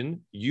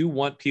perception you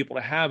want people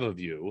to have of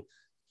you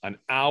an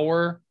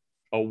hour,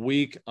 a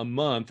week, a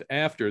month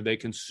after they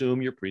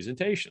consume your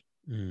presentation?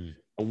 And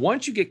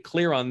once you get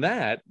clear on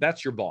that,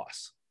 that's your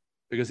boss,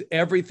 because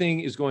everything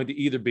is going to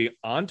either be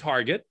on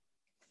target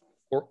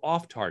or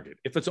off target.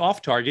 If it's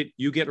off target,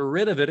 you get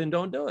rid of it and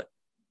don't do it.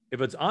 If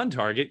it's on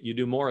target, you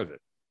do more of it.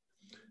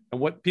 And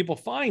what people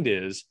find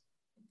is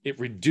it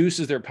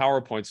reduces their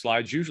PowerPoint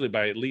slides, usually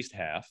by at least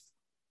half.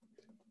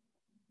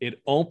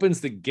 It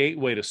opens the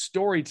gateway to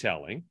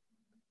storytelling,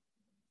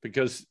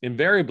 because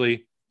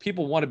invariably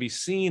people want to be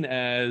seen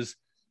as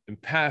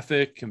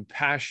empathic,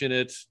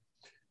 compassionate,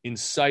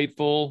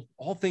 insightful,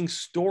 all things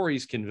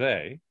stories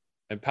convey,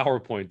 and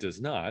PowerPoint does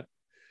not.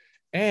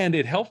 And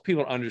it helps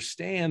people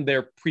understand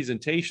their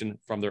presentation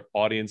from their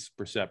audience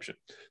perception.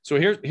 So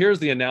here's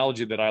the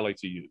analogy that I like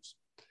to use.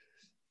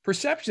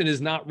 Perception is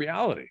not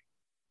reality.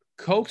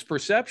 Coke's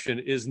perception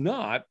is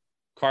not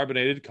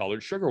carbonated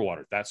colored sugar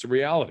water. That's the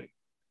reality.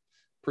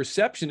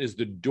 Perception is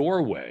the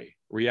doorway.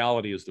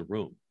 Reality is the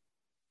room.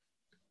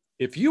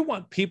 If you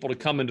want people to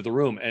come into the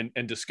room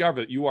and discover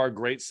that you are a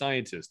great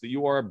scientist, that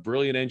you are a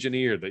brilliant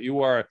engineer, that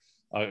you are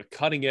a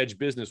cutting edge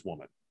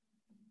businesswoman,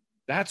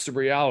 that's the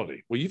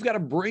reality. Well, you've got to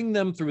bring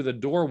them through the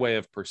doorway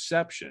of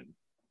perception,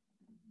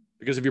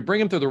 because if you bring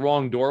them through the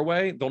wrong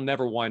doorway, they'll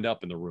never wind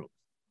up in the room.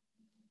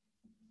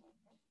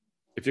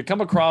 If you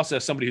come across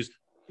as somebody who's,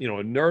 a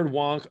nerd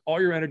wonk,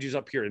 all your energy's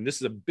up here. And this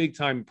is a big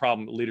time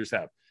problem that leaders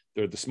have.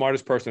 They're the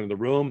smartest person in the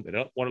room. They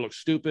don't want to look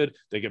stupid.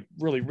 They get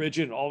really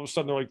rigid. And all of a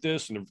sudden they're like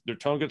this, and their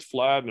tone gets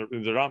flat,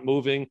 and they're not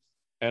moving.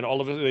 And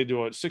all of a sudden they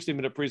do a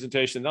 60-minute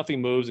presentation.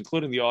 Nothing moves,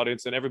 including the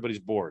audience, and everybody's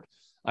bored.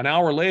 An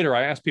hour later,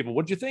 I ask people,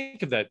 what did you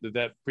think of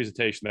that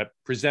presentation, that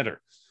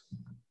presenter?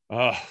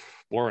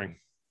 Boring.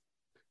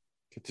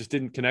 It just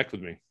didn't connect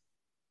with me.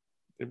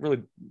 It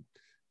really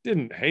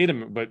didn't hate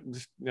him, but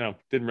just,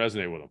 didn't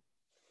resonate with him.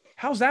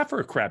 How's that for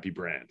a crappy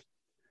brand?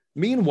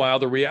 Meanwhile,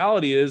 the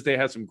reality is they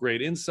had some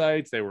great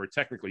insights. They were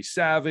technically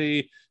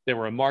savvy. They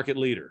were a market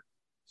leader.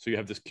 So you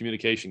have this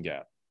communication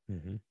gap.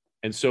 Mm-hmm.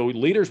 And so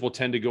leaders will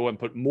tend to go and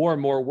put more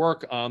and more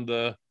work on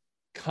the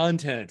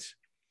content.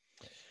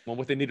 Well,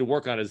 what they need to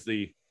work on is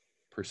the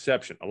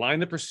perception. Align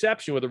the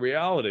perception with the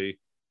reality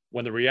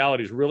when the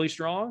reality is really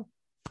strong.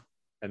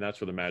 And that's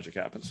where the magic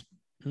happens.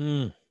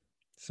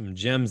 Some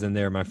gems in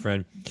there, my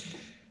friend.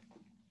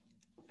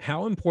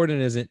 How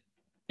important is it,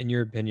 in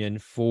your opinion,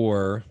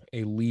 for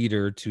a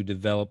leader to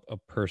develop a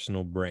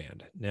personal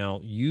brand?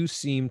 Now, you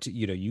seem to,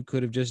 you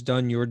could have just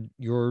done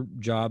your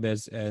job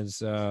as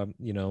are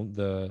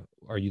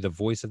you the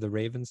voice of the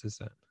Ravens? Is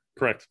that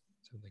correct?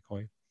 That's what they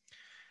call you.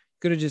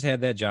 Could have just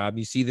had that job.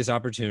 You see this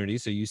opportunity,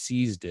 so you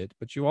seized it.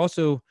 But you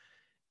also,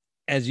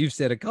 as you've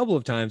said a couple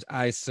of times,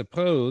 I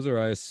suppose, or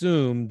I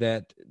assume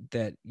that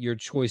your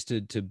choice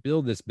to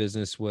build this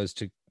business was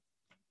to,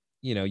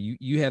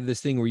 you have this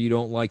thing where you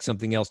don't like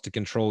something else to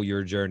control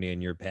your journey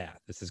and your path.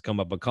 This has come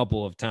up a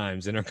couple of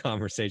times in our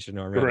conversation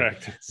already.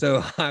 Correct.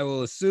 So I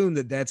will assume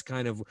that that's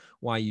kind of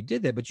why you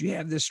did that. But you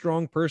have this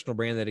strong personal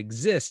brand that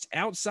exists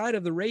outside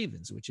of the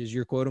Ravens, which is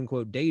your quote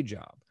unquote day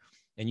job.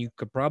 And you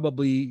could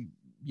probably,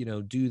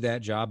 do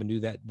that job and do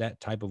that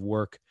type of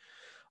work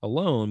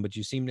alone, but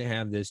you seem to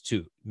have this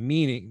too,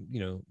 meaning,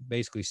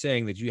 basically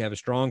saying that you have a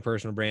strong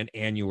personal brand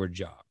and your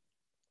job.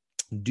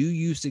 Do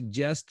you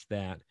suggest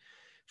that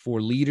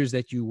for leaders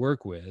that you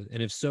work with?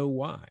 And if so,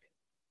 why?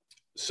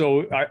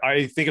 So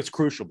I think it's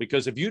crucial,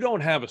 because if you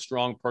don't have a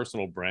strong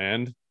personal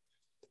brand,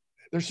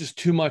 there's just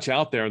too much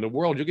out there in the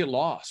world. You'll get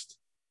lost.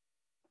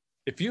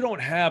 If you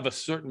don't have a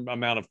certain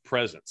amount of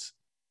presence,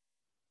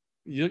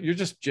 you're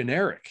just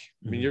generic.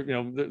 I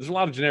mean, there's a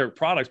lot of generic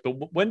products, but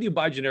when do you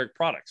buy generic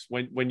products?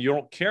 When you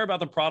don't care about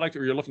the product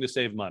or you're looking to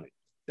save money.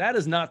 That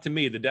is not, to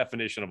me, the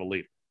definition of a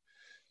leader.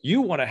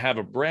 You want to have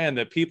a brand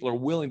that people are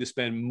willing to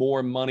spend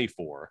more money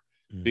for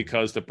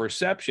because the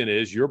perception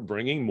is you're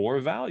bringing more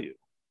value.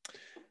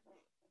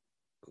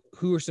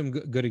 Who are some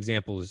good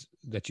examples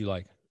that you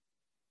like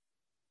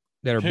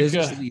that are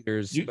business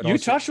leaders? You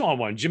touched on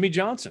one, Jimmy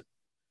Johnson.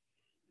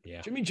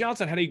 Yeah. Jimmy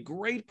Johnson had a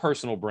great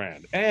personal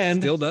brand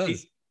and still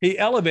does. He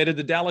elevated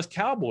the Dallas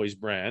Cowboys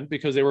brand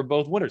because they were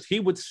both winners. He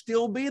would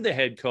still be the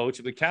head coach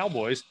of the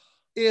Cowboys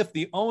if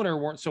the owner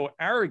weren't so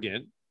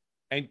arrogant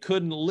and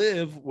couldn't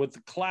live with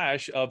the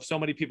clash of so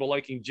many people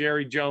liking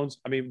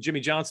Jimmy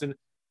Johnson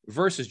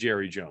versus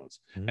Jerry Jones.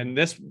 Mm-hmm. And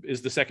this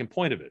is the second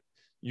point of it.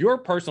 Your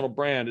personal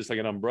brand is like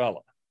an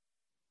umbrella.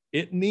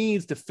 It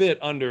needs to fit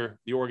under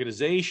the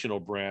organizational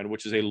brand,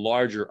 which is a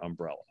larger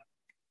umbrella.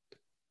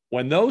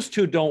 When those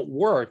two don't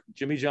work,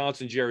 Jimmy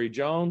Johnson, Jerry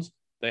Jones,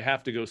 they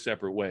have to go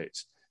separate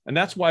ways. And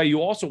that's why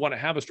you also want to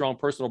have a strong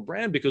personal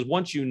brand, because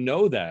once you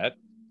know that,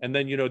 and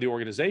then you know the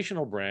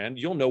organizational brand,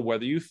 you'll know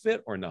whether you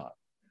fit or not.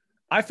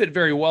 I fit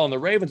very well in the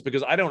Ravens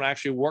because I don't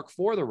actually work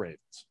for the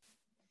Ravens.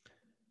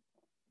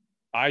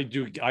 I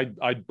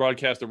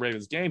broadcast the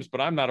Ravens games,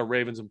 but I'm not a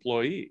Ravens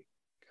employee.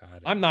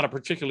 I'm not a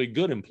particularly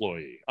good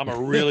employee. I'm a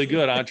really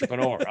good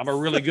entrepreneur. I'm a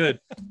really good.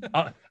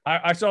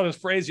 I saw this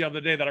phrase the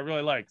other day that I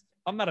really liked.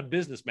 I'm not a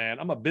businessman.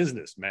 I'm a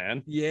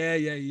businessman.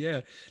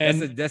 Yeah.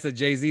 That's a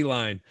Jay-Z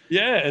line.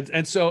 Yeah.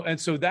 And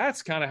so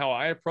that's kind of how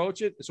I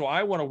approach it. So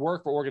I want to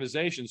work for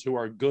organizations who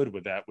are good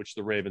with that, which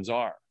the Ravens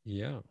are.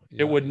 Yeah.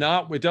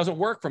 It doesn't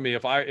work for me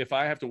if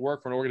I have to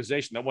work for an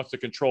organization that wants to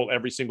control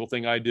every single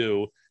thing I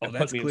do and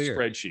put me in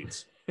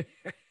spreadsheets.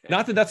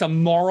 Not that that's a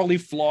morally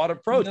flawed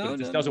approach, but it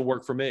just doesn't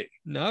work for me.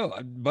 No,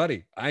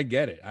 buddy, I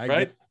get it.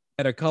 I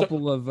had a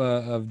couple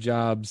of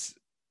jobs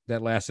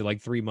that lasted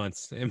like 3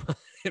 months in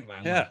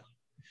my life.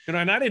 And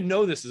I didn't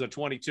know this as a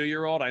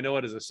 22-year-old. I know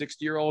it as a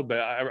 60-year-old, but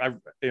I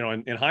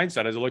in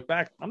hindsight, as I look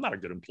back, I'm not a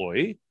good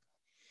employee,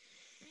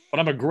 but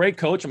I'm a great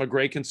coach. I'm a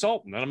great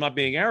consultant, and I'm not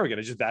being arrogant.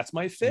 It's just that's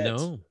my fit.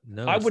 No,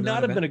 I would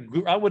not have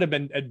been I would have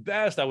been at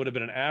best. I would have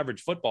been an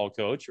average football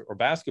coach or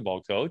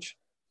basketball coach,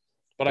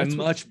 but I'm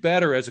much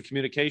better as a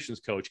communications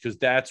coach because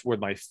that's where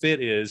my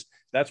fit is.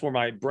 That's where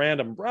my brand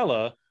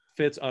umbrella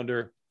fits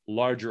under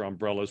larger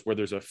umbrellas where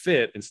there's a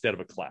fit instead of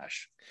a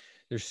clash.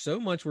 There's so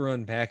much we're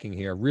unpacking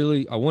here.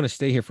 I want to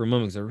stay here for a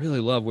moment because I really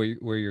love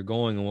where you're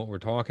going and what we're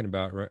talking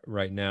about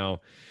right now.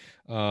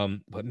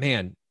 But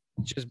man,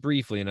 just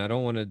briefly, and I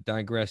don't want to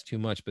digress too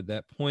much, but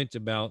that point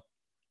about,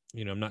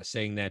 I'm not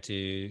saying that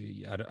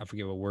I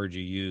forget what word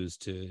you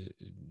used to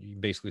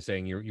basically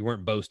saying you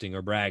weren't boasting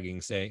or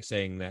bragging,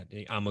 saying that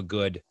I'm a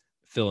good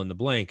fill in the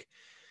blank.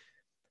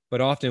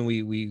 But often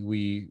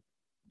we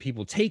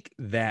people take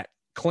that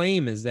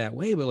claim as that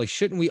way, but like,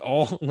 shouldn't we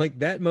all like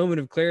that moment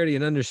of clarity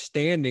and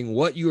understanding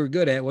what you are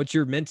good at, what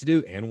you're meant to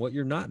do and what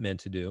you're not meant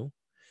to do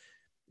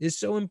is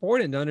so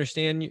important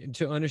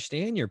to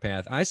understand your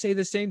path. I say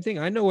the same thing.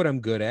 I know what I'm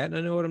good at and I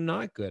know what I'm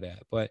not good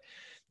at, but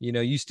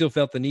you still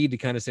felt the need to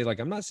kind of say like,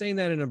 I'm not saying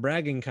that in a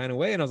bragging kind of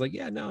way. And I was like,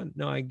 yeah, no,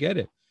 I get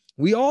it.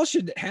 We all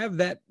should have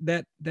that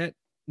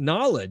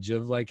knowledge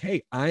of like,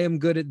 hey, I am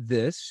good at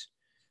this.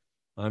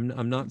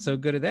 I'm not so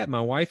good at that. My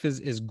wife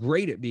is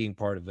great at being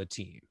part of a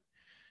team.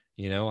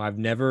 I've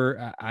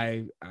never,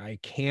 I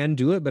can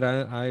do it, but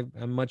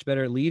I'm much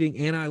better at leading,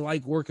 and I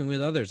like working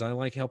with others. I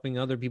like helping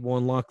other people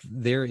unlock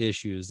their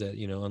issues that,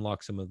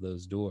 unlock some of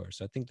those doors.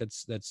 So I think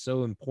that's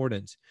so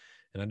important.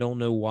 And I don't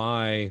know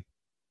why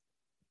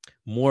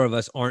more of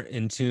us aren't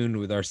in tune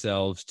with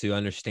ourselves to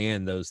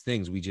understand those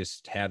things. We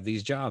just have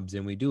these jobs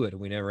and we do it.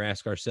 And we never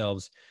ask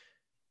ourselves,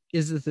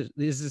 is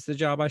this the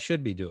job I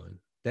should be doing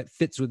that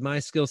fits with my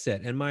skill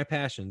set and my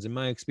passions and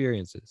my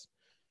experiences?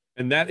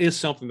 And that is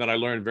something that I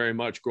learned very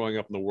much growing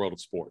up in the world of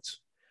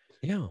sports.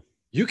 Yeah.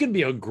 You can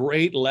be a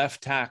great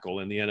left tackle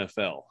in the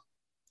NFL.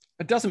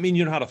 It doesn't mean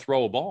you know how to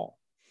throw a ball.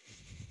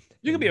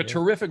 You can be a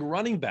terrific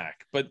running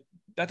back, but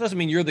that doesn't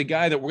mean you're the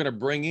guy that we're going to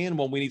bring in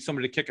when we need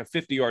somebody to kick a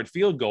 50-yard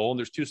field goal and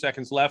there's 2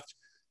 seconds left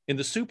in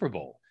the Super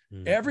Bowl.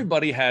 Mm-hmm.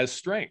 Everybody has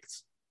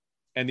strengths.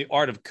 And the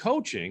art of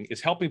coaching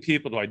is helping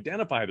people to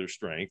identify their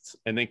strengths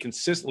and then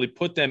consistently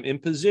put them in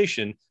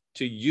position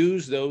to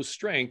use those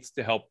strengths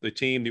to help the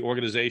team, the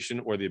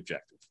organization, or the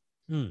objective.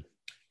 And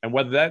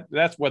whether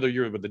that's whether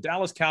you're with the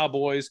Dallas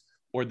Cowboys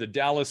or the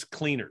Dallas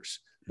Cleaners,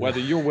 whether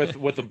you're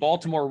with the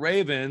Baltimore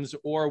Ravens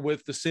or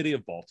with the city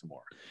of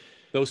Baltimore,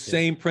 those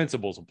same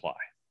principles apply.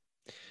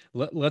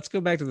 Let's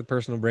go back to the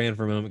personal brand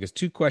for a moment, because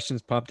 2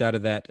 questions popped out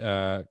of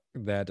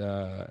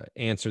that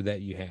answer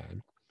that you had.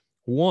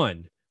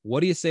 One, what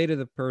do you say to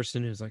the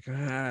person who's like,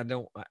 I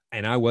don't,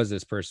 and I was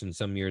this person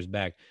some years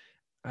back.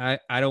 I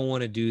don't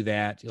want to do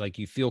that. Like,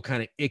 you feel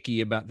kind of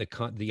icky about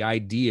the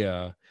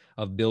idea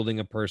of building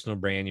a personal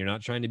brand. You're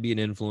not trying to be an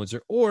influencer.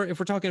 Or if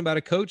we're talking about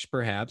a coach,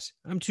 perhaps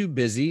I'm too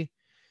busy.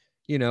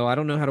 I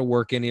don't know how to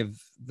work any of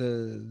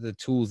the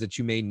tools that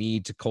you may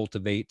need to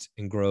cultivate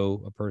and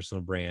grow a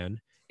personal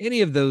brand. Any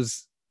of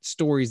those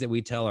stories that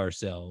we tell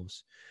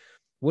ourselves.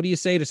 what do you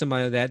say to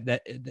somebody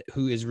that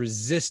who is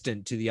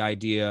resistant to the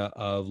idea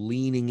of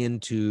leaning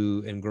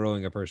into and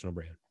growing a personal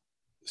brand?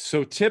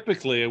 So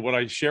typically what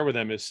I share with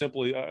them is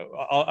simply,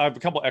 I have a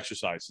couple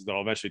exercises that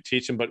I'll eventually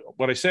teach them. But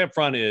what I say up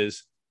front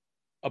is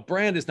a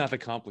brand is not that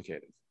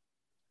complicated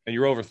and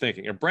you're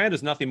overthinking. A brand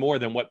is nothing more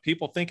than what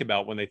people think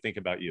about when they think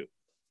about you.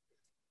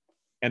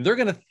 And they're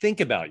going to think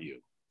about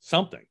you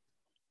something.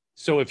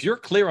 So if you're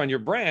clear on your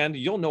brand,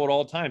 you'll know at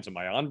all times, am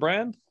I on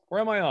brand or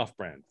am I off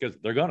brand? Because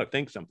they're going to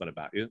think something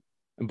about you.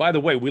 And by the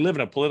way, we live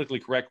in a politically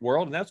correct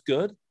world, and that's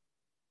good.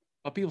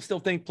 But people still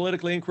think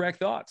politically incorrect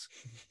thoughts.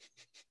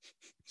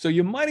 So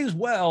you might as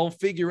well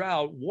figure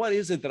out, what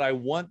is it that I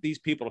want these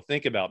people to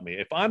think about me?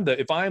 If I'm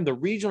the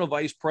regional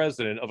vice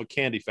president of a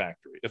candy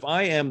factory, if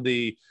I am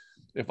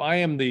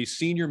the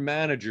senior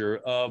manager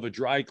of a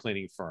dry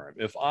cleaning firm,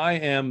 if I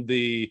am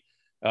the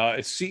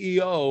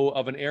CEO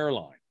of an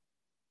airline,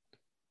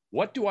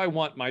 what do I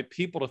want my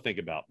people to think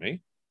about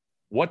me?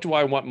 What do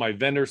I want my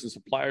vendors and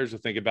suppliers to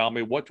think about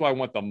me? What do I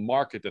want the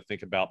market to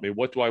think about me?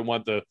 What do I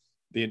want the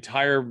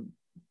entire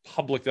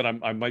public that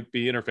I might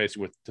be interfacing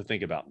with to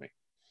think about me?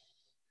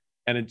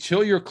 And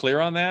until you're clear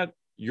on that,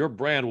 your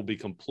brand will be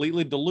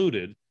completely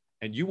diluted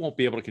and you won't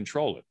be able to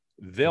control it.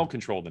 They'll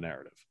control the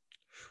narrative.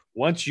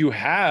 Once you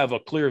have a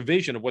clear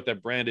vision of what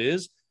that brand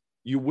is,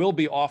 you will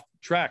be off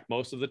track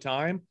most of the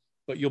time,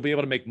 but you'll be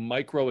able to make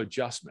micro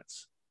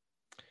adjustments.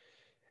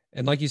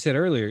 And like you said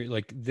earlier,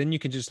 like then you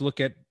can just look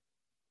at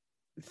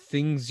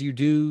things you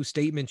do,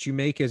 statements you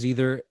make as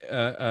either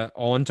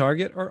on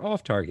target or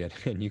off target,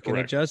 and you can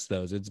Correct. adjust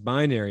those. It's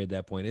binary at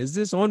that point. Is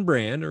this on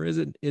brand or is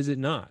it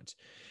not?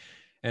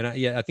 And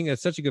I think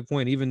that's such a good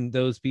point. Even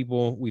those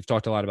people, we've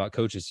talked a lot about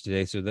coaches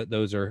today, so that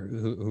those are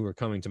who are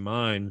coming to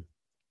mind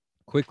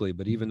quickly.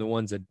 But even the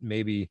ones that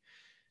maybe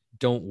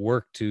don't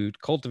work to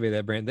cultivate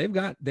that brand,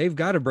 they've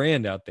got a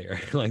brand out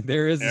there. Like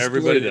there is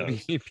Everybody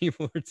does. that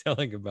people are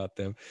telling about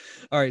them.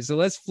 All right, so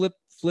let's flip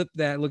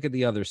that. Look at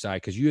the other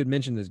side, because you had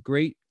mentioned this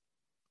great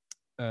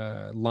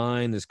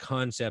line, this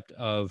concept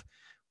of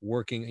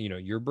working. You know,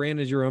 your brand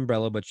is your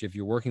umbrella, but if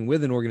you're working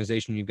with an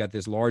organization, you've got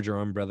this larger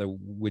umbrella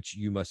which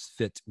you must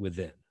fit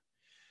within,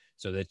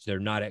 so that they're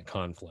not at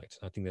conflict.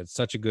 I think that's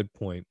such a good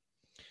point.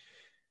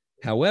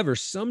 However,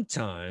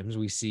 sometimes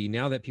we see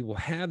now that people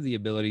have the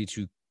ability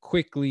to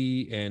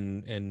quickly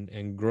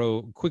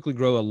grow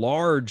a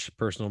large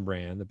personal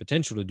brand, the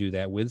potential to do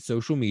that with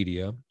social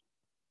media,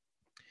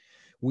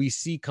 we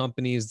see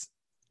companies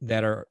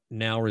that are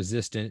now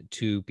resistant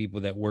to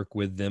people that work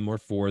with them or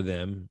for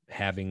them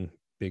having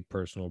big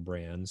personal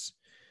brands.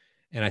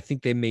 And I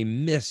think they may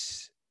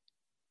miss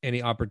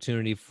any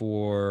opportunity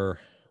for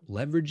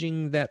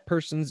leveraging that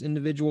person's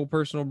individual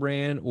personal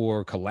brand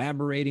or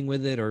collaborating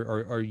with it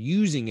or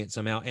using it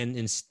somehow, and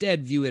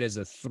instead view it as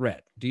a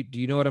threat. Do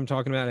you know what I'm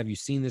talking about? Have you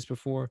seen this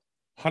before?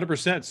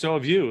 100%. So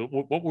have you.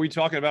 What were we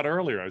talking about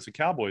earlier? I was a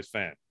Cowboys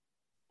fan.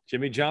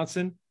 Jimmy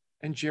Johnson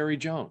and Jerry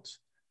Jones.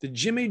 The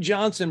Jimmy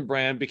Johnson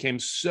brand became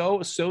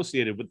so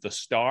associated with the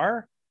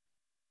star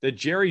that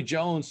Jerry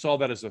Jones saw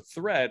that as a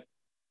threat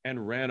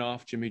and ran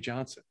off Jimmy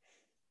Johnson.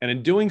 And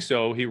in doing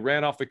so, he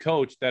ran off the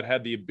coach that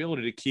had the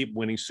ability to keep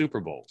winning Super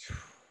Bowls.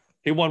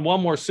 He won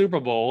one more Super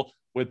Bowl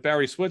with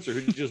Barry Switzer,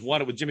 who just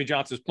won it with Jimmy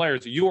Johnson's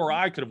players. You or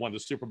I could have won the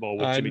Super Bowl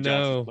with Jimmy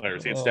Johnson's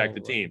players. He had stacked the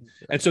team.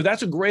 And so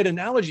that's a great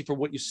analogy for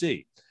what you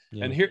see.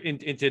 Yeah. And here in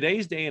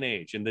today's day and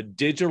age, in the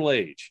digital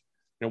age,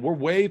 you know, we're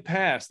way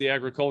past the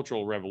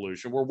agricultural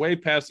revolution. We're way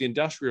past the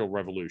industrial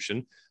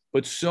revolution.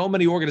 But so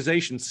many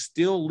organizations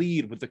still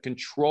lead with the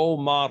control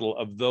model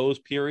of those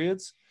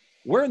periods.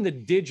 We're in the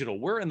digital.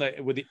 We're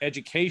with the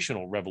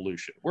educational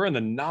revolution. We're in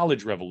the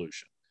knowledge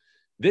revolution.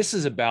 This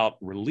is about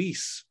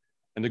release.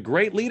 And the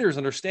great leaders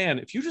understand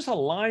if you just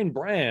align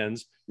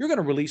brands, you're going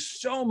to release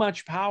so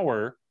much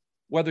power,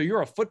 whether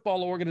you're a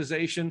football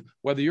organization,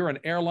 whether you're an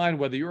airline,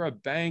 whether you're a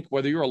bank,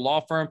 whether you're a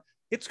law firm.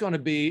 It'll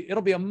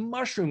be a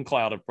mushroom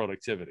cloud of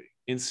productivity.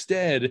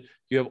 Instead,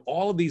 you have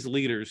all of these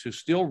leaders who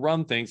still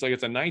run things like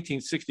it's a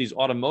 1960s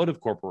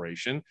automotive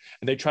corporation,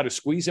 and they try to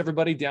squeeze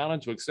everybody down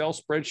into Excel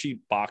spreadsheet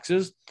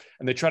boxes,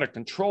 and they try to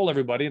control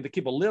everybody and to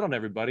keep a lid on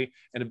everybody.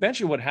 And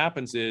eventually what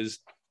happens is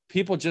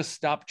people just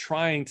stop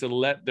trying to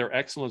let their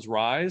excellence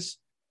rise,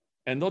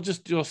 and they'll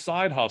just do a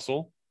side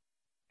hustle,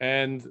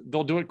 and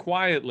they'll do it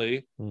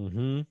quietly.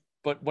 Mm-hmm.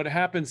 But what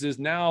happens is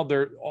now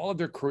all of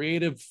their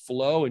creative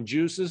flow and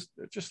juices,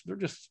 they're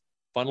just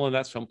funneling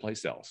that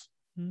someplace else.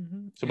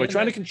 Mm-hmm. So by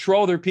trying to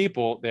control their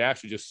people, they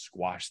actually just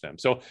squash them.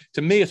 So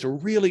to me, it's a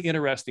really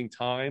interesting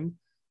time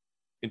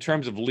in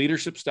terms of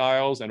leadership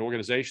styles and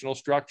organizational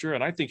structure.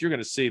 And I think you're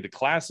going to see the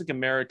classic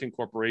American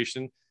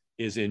corporation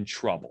is in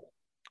trouble.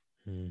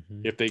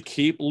 Mm-hmm. If they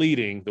keep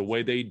leading the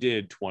way they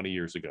did 20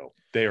 years ago,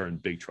 they are in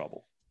big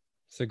trouble.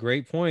 It's a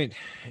great point.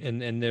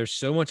 And there's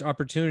so much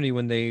opportunity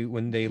when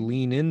they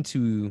lean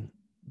into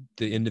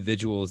the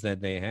individuals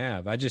that they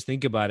have. I just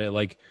think about it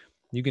like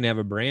you can have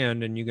a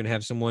brand and you can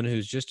have someone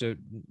who's just a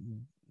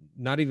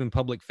not even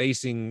public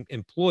facing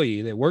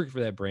employee that worked for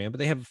that brand, but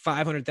they have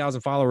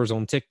 500,000 followers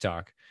on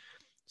TikTok.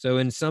 So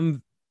in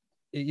some,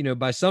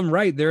 by some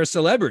right, they're a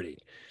celebrity.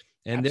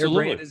 and their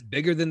brand is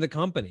bigger than the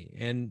company,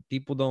 and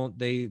people don't,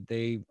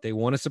 they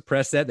want to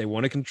suppress that. They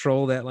want to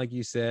control that, like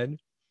you said,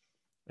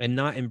 and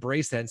not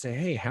embrace that and say,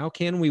 hey, how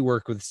can we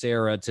work with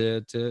Sarah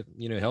to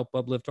help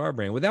uplift our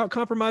brand without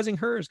compromising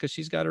hers? Because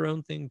she's got her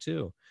own thing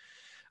too.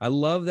 I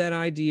love that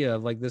idea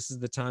of like, this is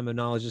the time of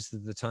knowledge, this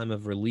is the time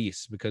of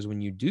release, because when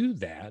you do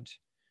that,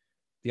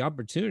 the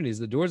opportunities,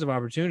 the doors of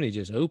opportunity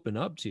just open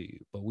up to you.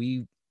 But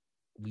we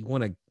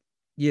want to,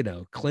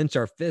 clench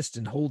our fist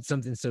and hold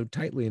something so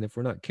tightly. And if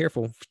we're not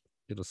careful,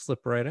 it'll slip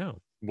right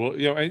out. Well,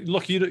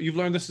 look, you've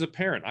learned this as a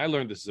parent. I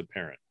learned this as a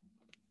parent.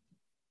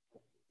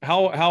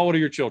 How old are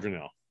your children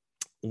now?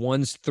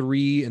 One's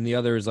 3 and the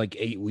other is like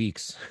 8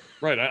 weeks.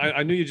 Right.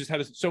 I knew you just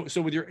had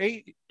so with your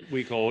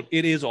 8-week-old,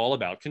 it is all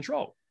about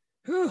control.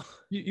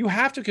 You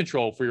have to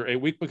control for your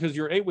 8-week, because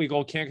your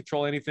 8-week-old can't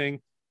control anything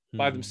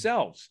by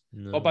themselves.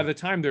 No. But by the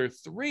time they're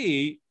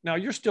 3, now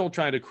you're still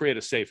trying to create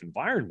a safe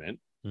environment,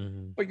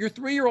 but your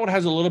 3-year-old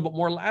has a little bit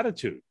more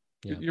latitude.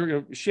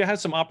 Yeah. She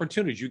has some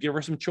opportunities. You give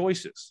her some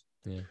choices.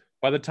 Yeah.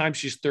 By the time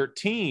she's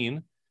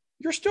 13,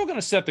 you're still going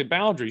to set the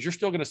boundaries. You're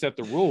still going to set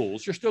the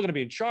rules. You're still going to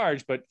be in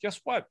charge. But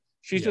guess what?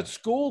 She's at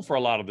school for a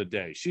lot of the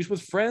day. She's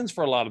with friends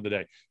for a lot of the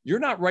day. You're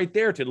not right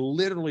there to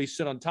literally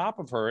sit on top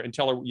of her and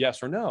tell her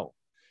yes or no.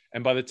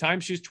 And by the time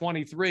she's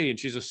 23 and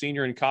she's a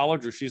senior in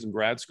college or she's in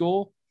grad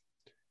school,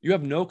 you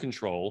have no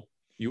control.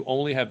 You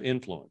only have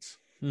influence.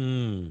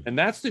 And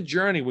that's the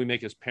journey we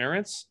make as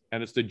parents,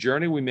 and it's the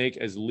journey we make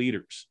as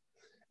leaders.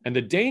 And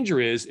the danger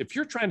is, if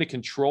you're trying to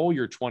control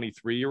your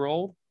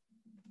 23-year-old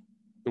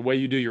the way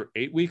you do your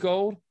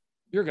 8-week-old,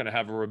 you're going to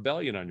have a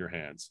rebellion on your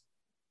hands,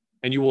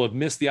 and you will have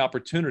missed the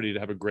opportunity to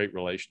have a great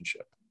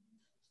relationship.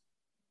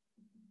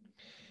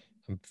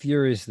 I'm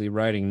furiously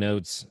writing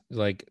notes,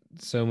 like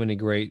so many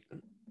great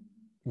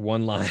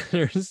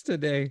one-liners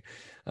today.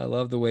 I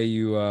love the way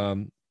you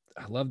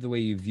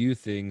view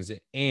things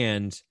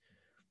and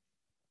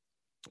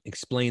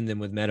explain them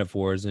with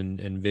metaphors and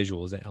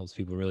visuals. That helps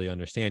people really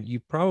understand. You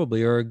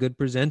probably are a good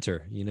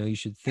presenter. You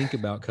should think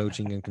about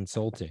coaching and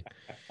consulting.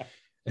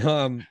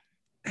 How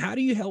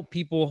do you help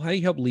people? How do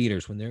you help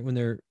leaders when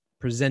they're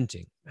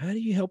presenting? How do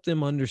you help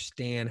them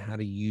understand how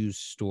to use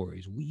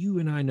stories? You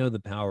and I know the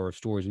power of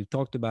stories. We've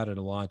talked about it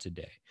a lot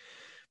today.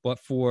 But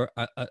for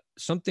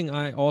something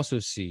I also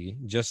see,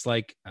 just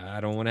like I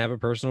don't want to have a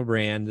personal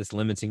brand, this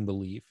limiting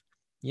belief.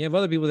 You have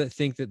other people that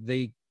think that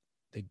they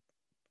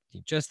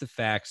just the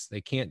facts.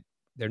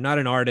 They're not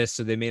an artist,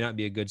 so they may not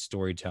be a good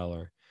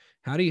storyteller.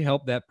 How do you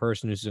help that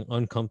person who's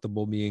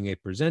uncomfortable being a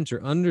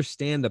presenter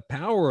understand the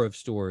power of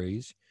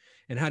stories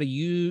and how to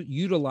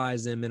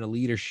utilize them in a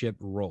leadership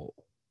role?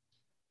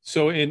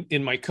 So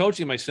in my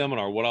coaching, my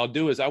seminar, what I'll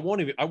do is I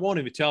won't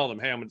even tell them,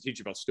 hey, I'm going to teach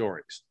you about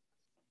stories.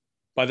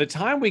 By the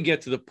time we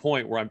get to the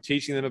point where I'm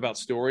teaching them about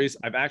stories,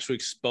 I've actually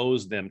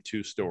exposed them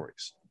to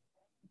stories.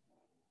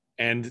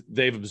 And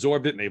they've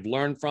absorbed it and they've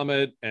learned from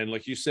it. And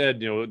like you said,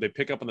 they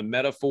pick up on the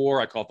metaphor.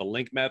 I call it the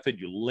link method.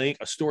 You link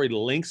a story to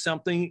link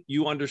something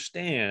you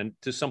understand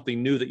to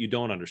something new that you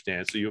don't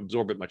understand. So you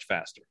absorb it much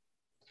faster.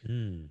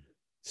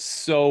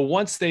 So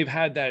once they've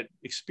had that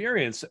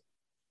experience,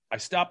 I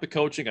stop the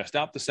coaching, I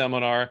stop the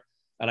seminar,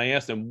 and I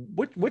ask them,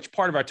 which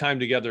part of our time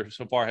together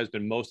so far has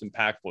been most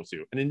impactful to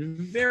you? And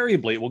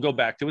invariably, we'll go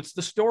back to it's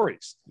the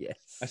stories. Yes.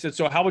 I said,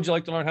 so how would you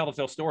like to learn how to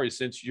tell stories,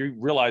 since you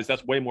realize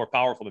that's way more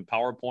powerful than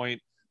PowerPoint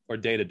or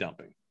data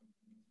dumping?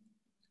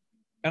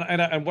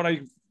 And what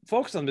I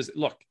focus on is,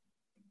 look,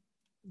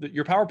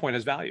 your PowerPoint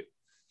has value.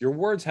 Your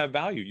words have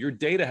value. Your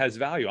data has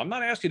value. I'm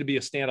not asking you to be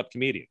a stand-up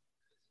comedian.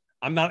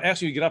 I'm not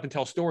asking you to get up and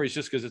tell stories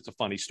just because it's a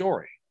funny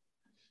story.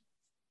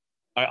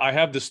 I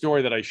have this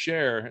story that I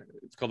share.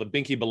 It's called the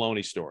Binky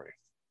Baloney story.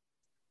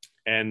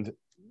 And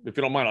if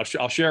you don't mind,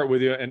 I'll share it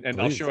with you, and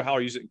I'll show how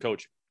I use it in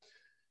coaching.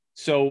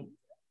 So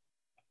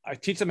I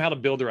teach them how to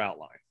build their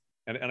outline.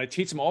 And I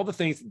teach them all the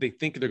things that they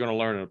think they're going to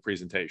learn in a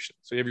presentation.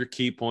 So you have your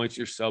key points,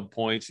 your sub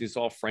points. It's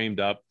all framed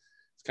up.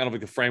 It's kind of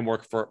like the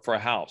framework for a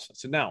house. I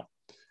said, now,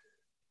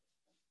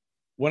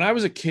 when I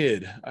was a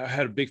kid, I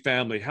had a big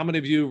family. How many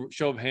of you,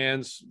 show of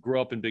hands, grew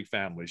up in big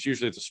families?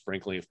 Usually it's a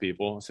sprinkling of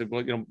people. I said,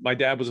 well, my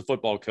dad was a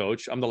football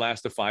coach. I'm the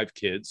last of 5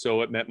 kids.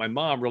 So it meant my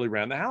mom really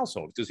ran the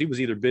household because he was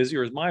either busy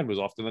or his mind was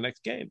off to the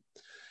next game.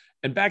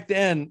 And back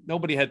then,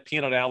 nobody had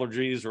peanut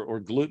allergies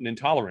or gluten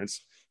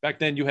intolerance. Back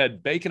then, you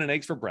had bacon and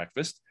eggs for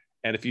breakfast.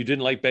 And if you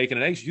didn't like bacon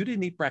and eggs, you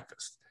didn't eat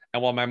breakfast.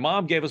 And while my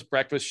mom gave us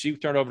breakfast, she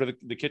turned over to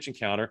the kitchen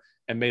counter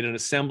and made an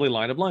assembly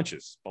line of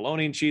lunches,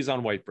 bologna and cheese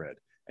on white bread.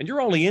 And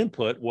your only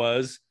input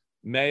was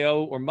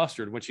mayo or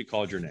mustard when she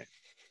called your name.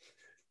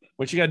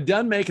 When she got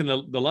done making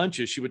the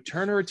lunches, she would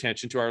turn her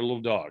attention to our little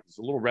dog. It's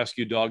a little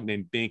rescue dog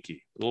named Binky.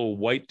 A little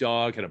white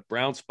dog, had a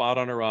brown spot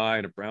on her eye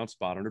and a brown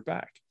spot on her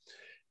back.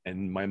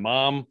 And my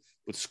mom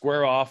would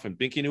square off, and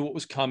Binky knew what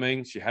was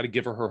coming. She had to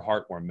give her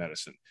heartworm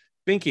medicine.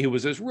 Binky, who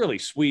was this really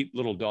sweet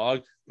little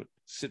dog, would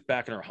sit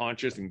back in her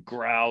haunches and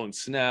growl and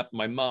snap.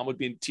 My mom would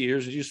be in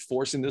tears and just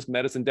forcing this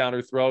medicine down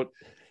her throat.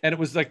 And it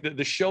was like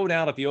the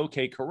showdown at the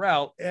OK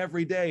Corral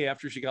every day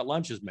after she got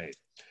lunches made.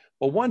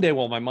 Well, one day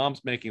while my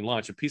mom's making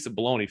lunch, a piece of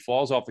bologna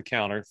falls off the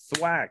counter,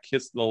 thwack,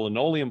 hits the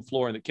linoleum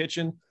floor in the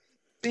kitchen.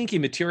 Binky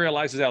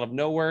materializes out of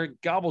nowhere,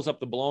 gobbles up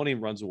the bologna,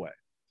 and runs away.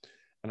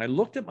 And I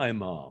looked at my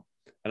mom,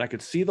 and I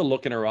could see the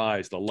look in her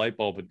eyes. The light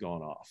bulb had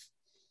gone off.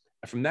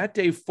 And from that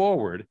day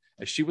forward,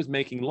 as she was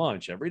making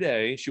lunch every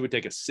day, she would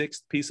take a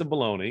sixth piece of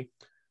bologna,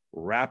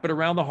 wrap it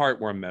around the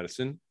heartworm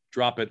medicine,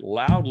 drop it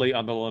loudly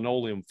on the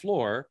linoleum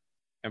floor,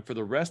 and for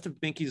the rest of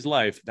Binky's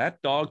life,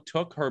 that dog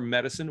took her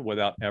medicine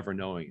without ever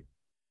knowing it.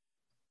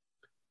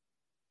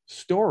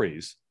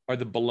 Stories are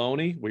the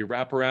bologna we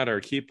wrap around our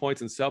key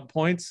points and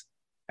subpoints,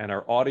 and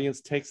our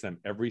audience takes them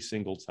every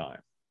single time.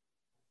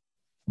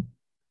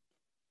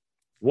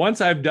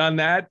 Once I've done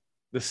that,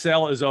 the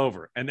sell is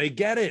over, and they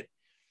get it.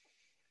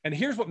 And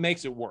here's what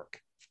makes it work.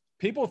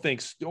 People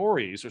think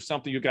stories are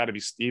something you got to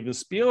be Steven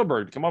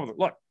Spielberg to come up with.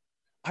 Look,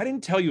 I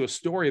didn't tell you a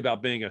story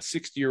about being a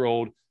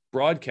 60-year-old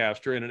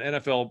broadcaster in an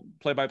NFL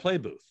play-by-play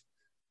booth,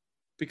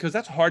 because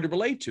that's hard to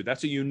relate to.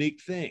 That's a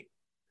unique thing.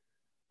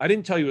 I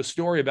didn't tell you a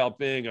story about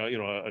being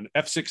an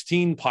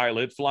F-16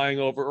 pilot flying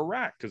over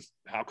Iraq, because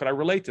how could I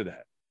relate to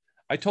that?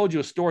 I told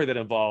you a story that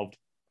involved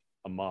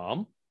a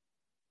mom,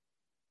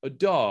 a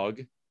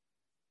dog,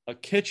 a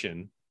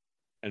kitchen,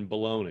 and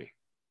bologna.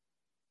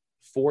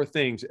 4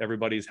 things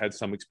everybody's had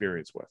some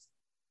experience with.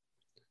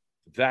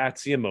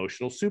 That's the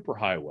emotional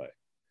superhighway.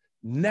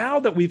 Now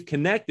that we've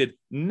connected,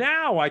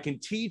 now I can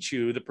teach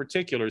you the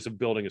particulars of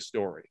building a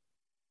story.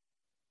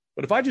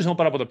 But if I just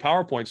open up with a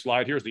PowerPoint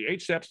slide, here's the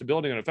 8 steps to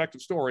building an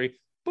effective story,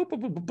 boop,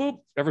 boop, boop, boop, boop,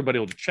 everybody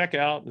will check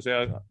out and say,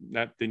 oh,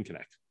 that didn't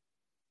connect.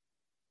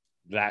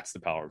 That's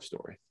the power of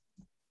story.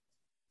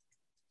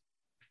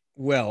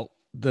 Well,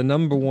 the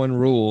number one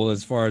rule,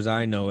 as far as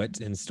I know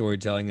it, in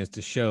storytelling is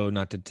to show,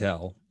 not to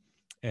tell.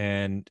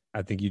 And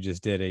I think you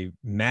just did a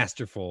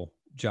masterful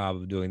job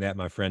of doing that,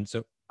 my friend.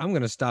 So I'm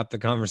going to stop the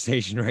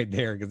conversation right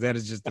there, because that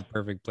is just the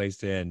perfect place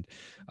to end.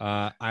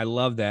 I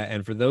love that.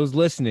 And for those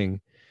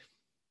listening,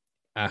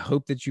 I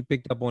hope that you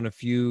picked up on a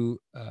few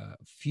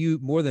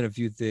more than a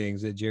few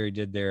things that Gerry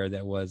did there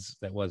that was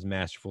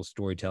masterful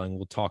storytelling.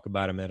 We'll talk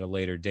about them at a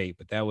later date,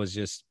 but that was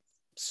just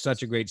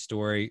such a great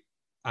story.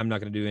 I'm not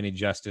going to do any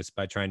justice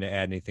by trying to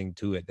add anything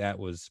to it. That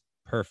was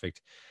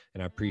perfect.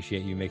 And I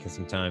appreciate you making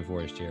some time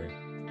for us, Gerry.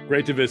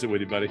 Great to visit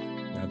with you, buddy.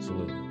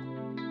 Absolutely.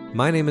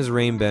 My name is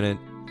Rain Bennett.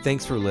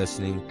 Thanks for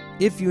listening.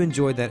 If you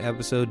enjoyed that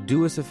episode,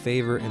 do us a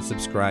favor and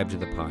subscribe to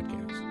the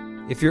podcast.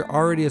 If you're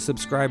already a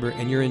subscriber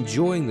and you're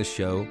enjoying the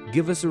show,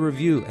 give us a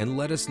review and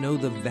let us know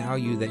the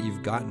value that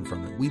you've gotten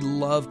from it. We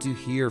love to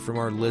hear from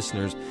our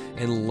listeners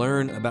and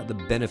learn about the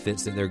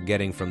benefits that they're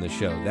getting from the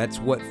show. That's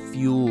what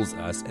fuels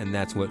us, and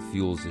that's what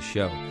fuels the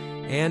show.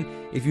 And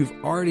if you've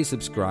already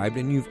subscribed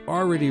and you've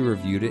already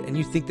reviewed it and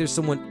you think there's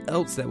someone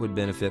else that would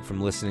benefit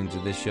from listening to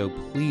this show,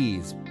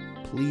 please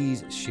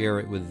share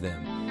it with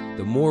them.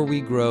 The more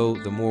we grow,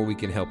 the more we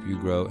can help you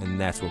grow,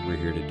 and that's what we're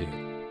here to do.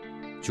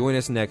 Join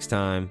us next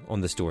time on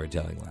the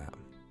Storytelling Lab.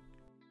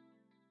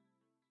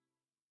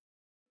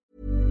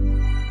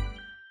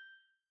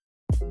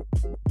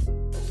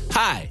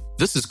 Hi,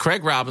 this is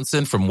Craig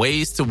Robinson from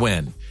Ways to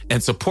Win,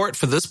 and support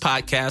for this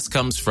podcast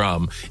comes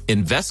from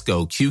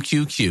Invesco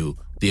QQQ,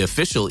 the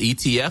official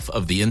ETF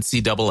of the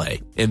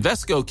NCAA.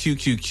 Invesco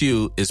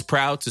QQQ is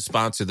proud to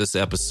sponsor this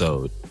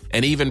episode,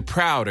 and even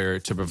prouder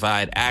to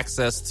provide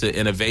access to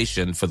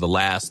innovation for the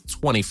last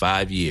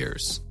 25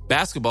 years.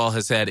 Basketball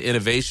has had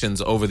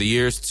innovations over the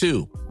years,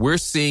 too. We're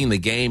seeing the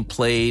game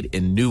played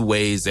in new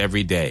ways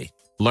every day.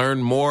 Learn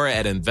more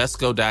at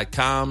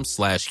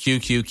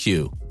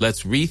Invesco.com/QQQ.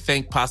 Let's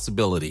rethink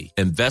possibility.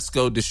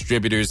 Invesco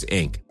Distributors,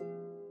 Inc.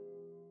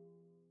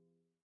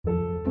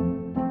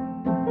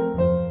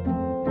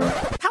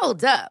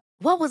 Hold up.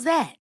 What was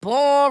that?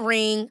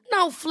 Boring.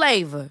 No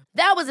flavor.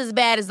 That was as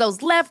bad as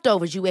those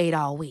leftovers you ate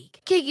all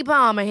week. Keke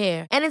Palmer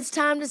here. And it's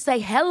time to say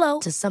hello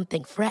to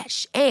something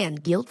fresh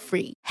and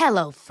guilt-free.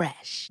 Hello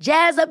Fresh.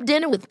 Jazz up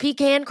dinner with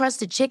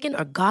pecan-crusted chicken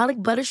or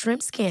garlic butter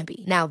shrimp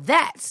scampi. Now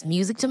that's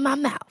music to my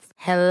mouth.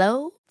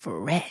 Hello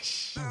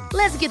Fresh.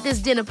 Let's get this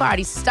dinner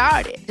party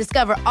started.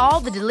 Discover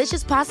all the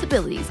delicious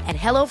possibilities at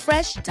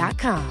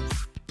HelloFresh.com.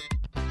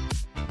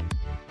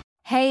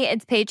 Hey,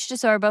 it's Paige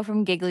DeSorbo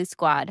from Giggly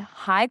Squad.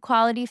 High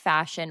quality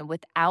fashion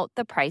without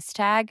the price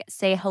tag.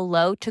 Say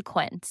hello to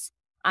Quince.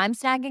 I'm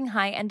snagging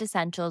high-end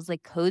essentials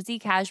like cozy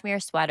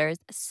cashmere sweaters,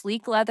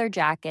 sleek leather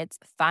jackets,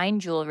 fine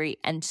jewelry,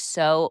 and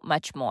so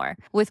much more.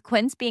 With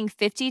Quince being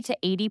 50 to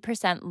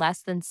 80%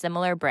 less than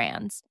similar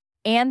brands.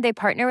 And they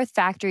partner with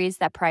factories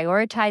that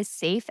prioritize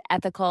safe,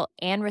 ethical,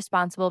 and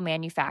responsible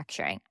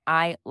manufacturing.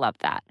 I love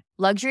that.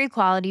 Luxury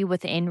quality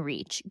within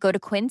reach. Go to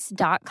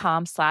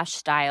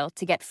quince.com/style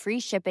to get free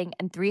shipping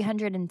and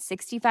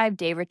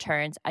 365-day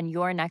returns on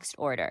your next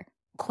order.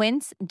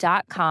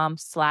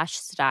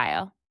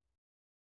 Quince.com/style.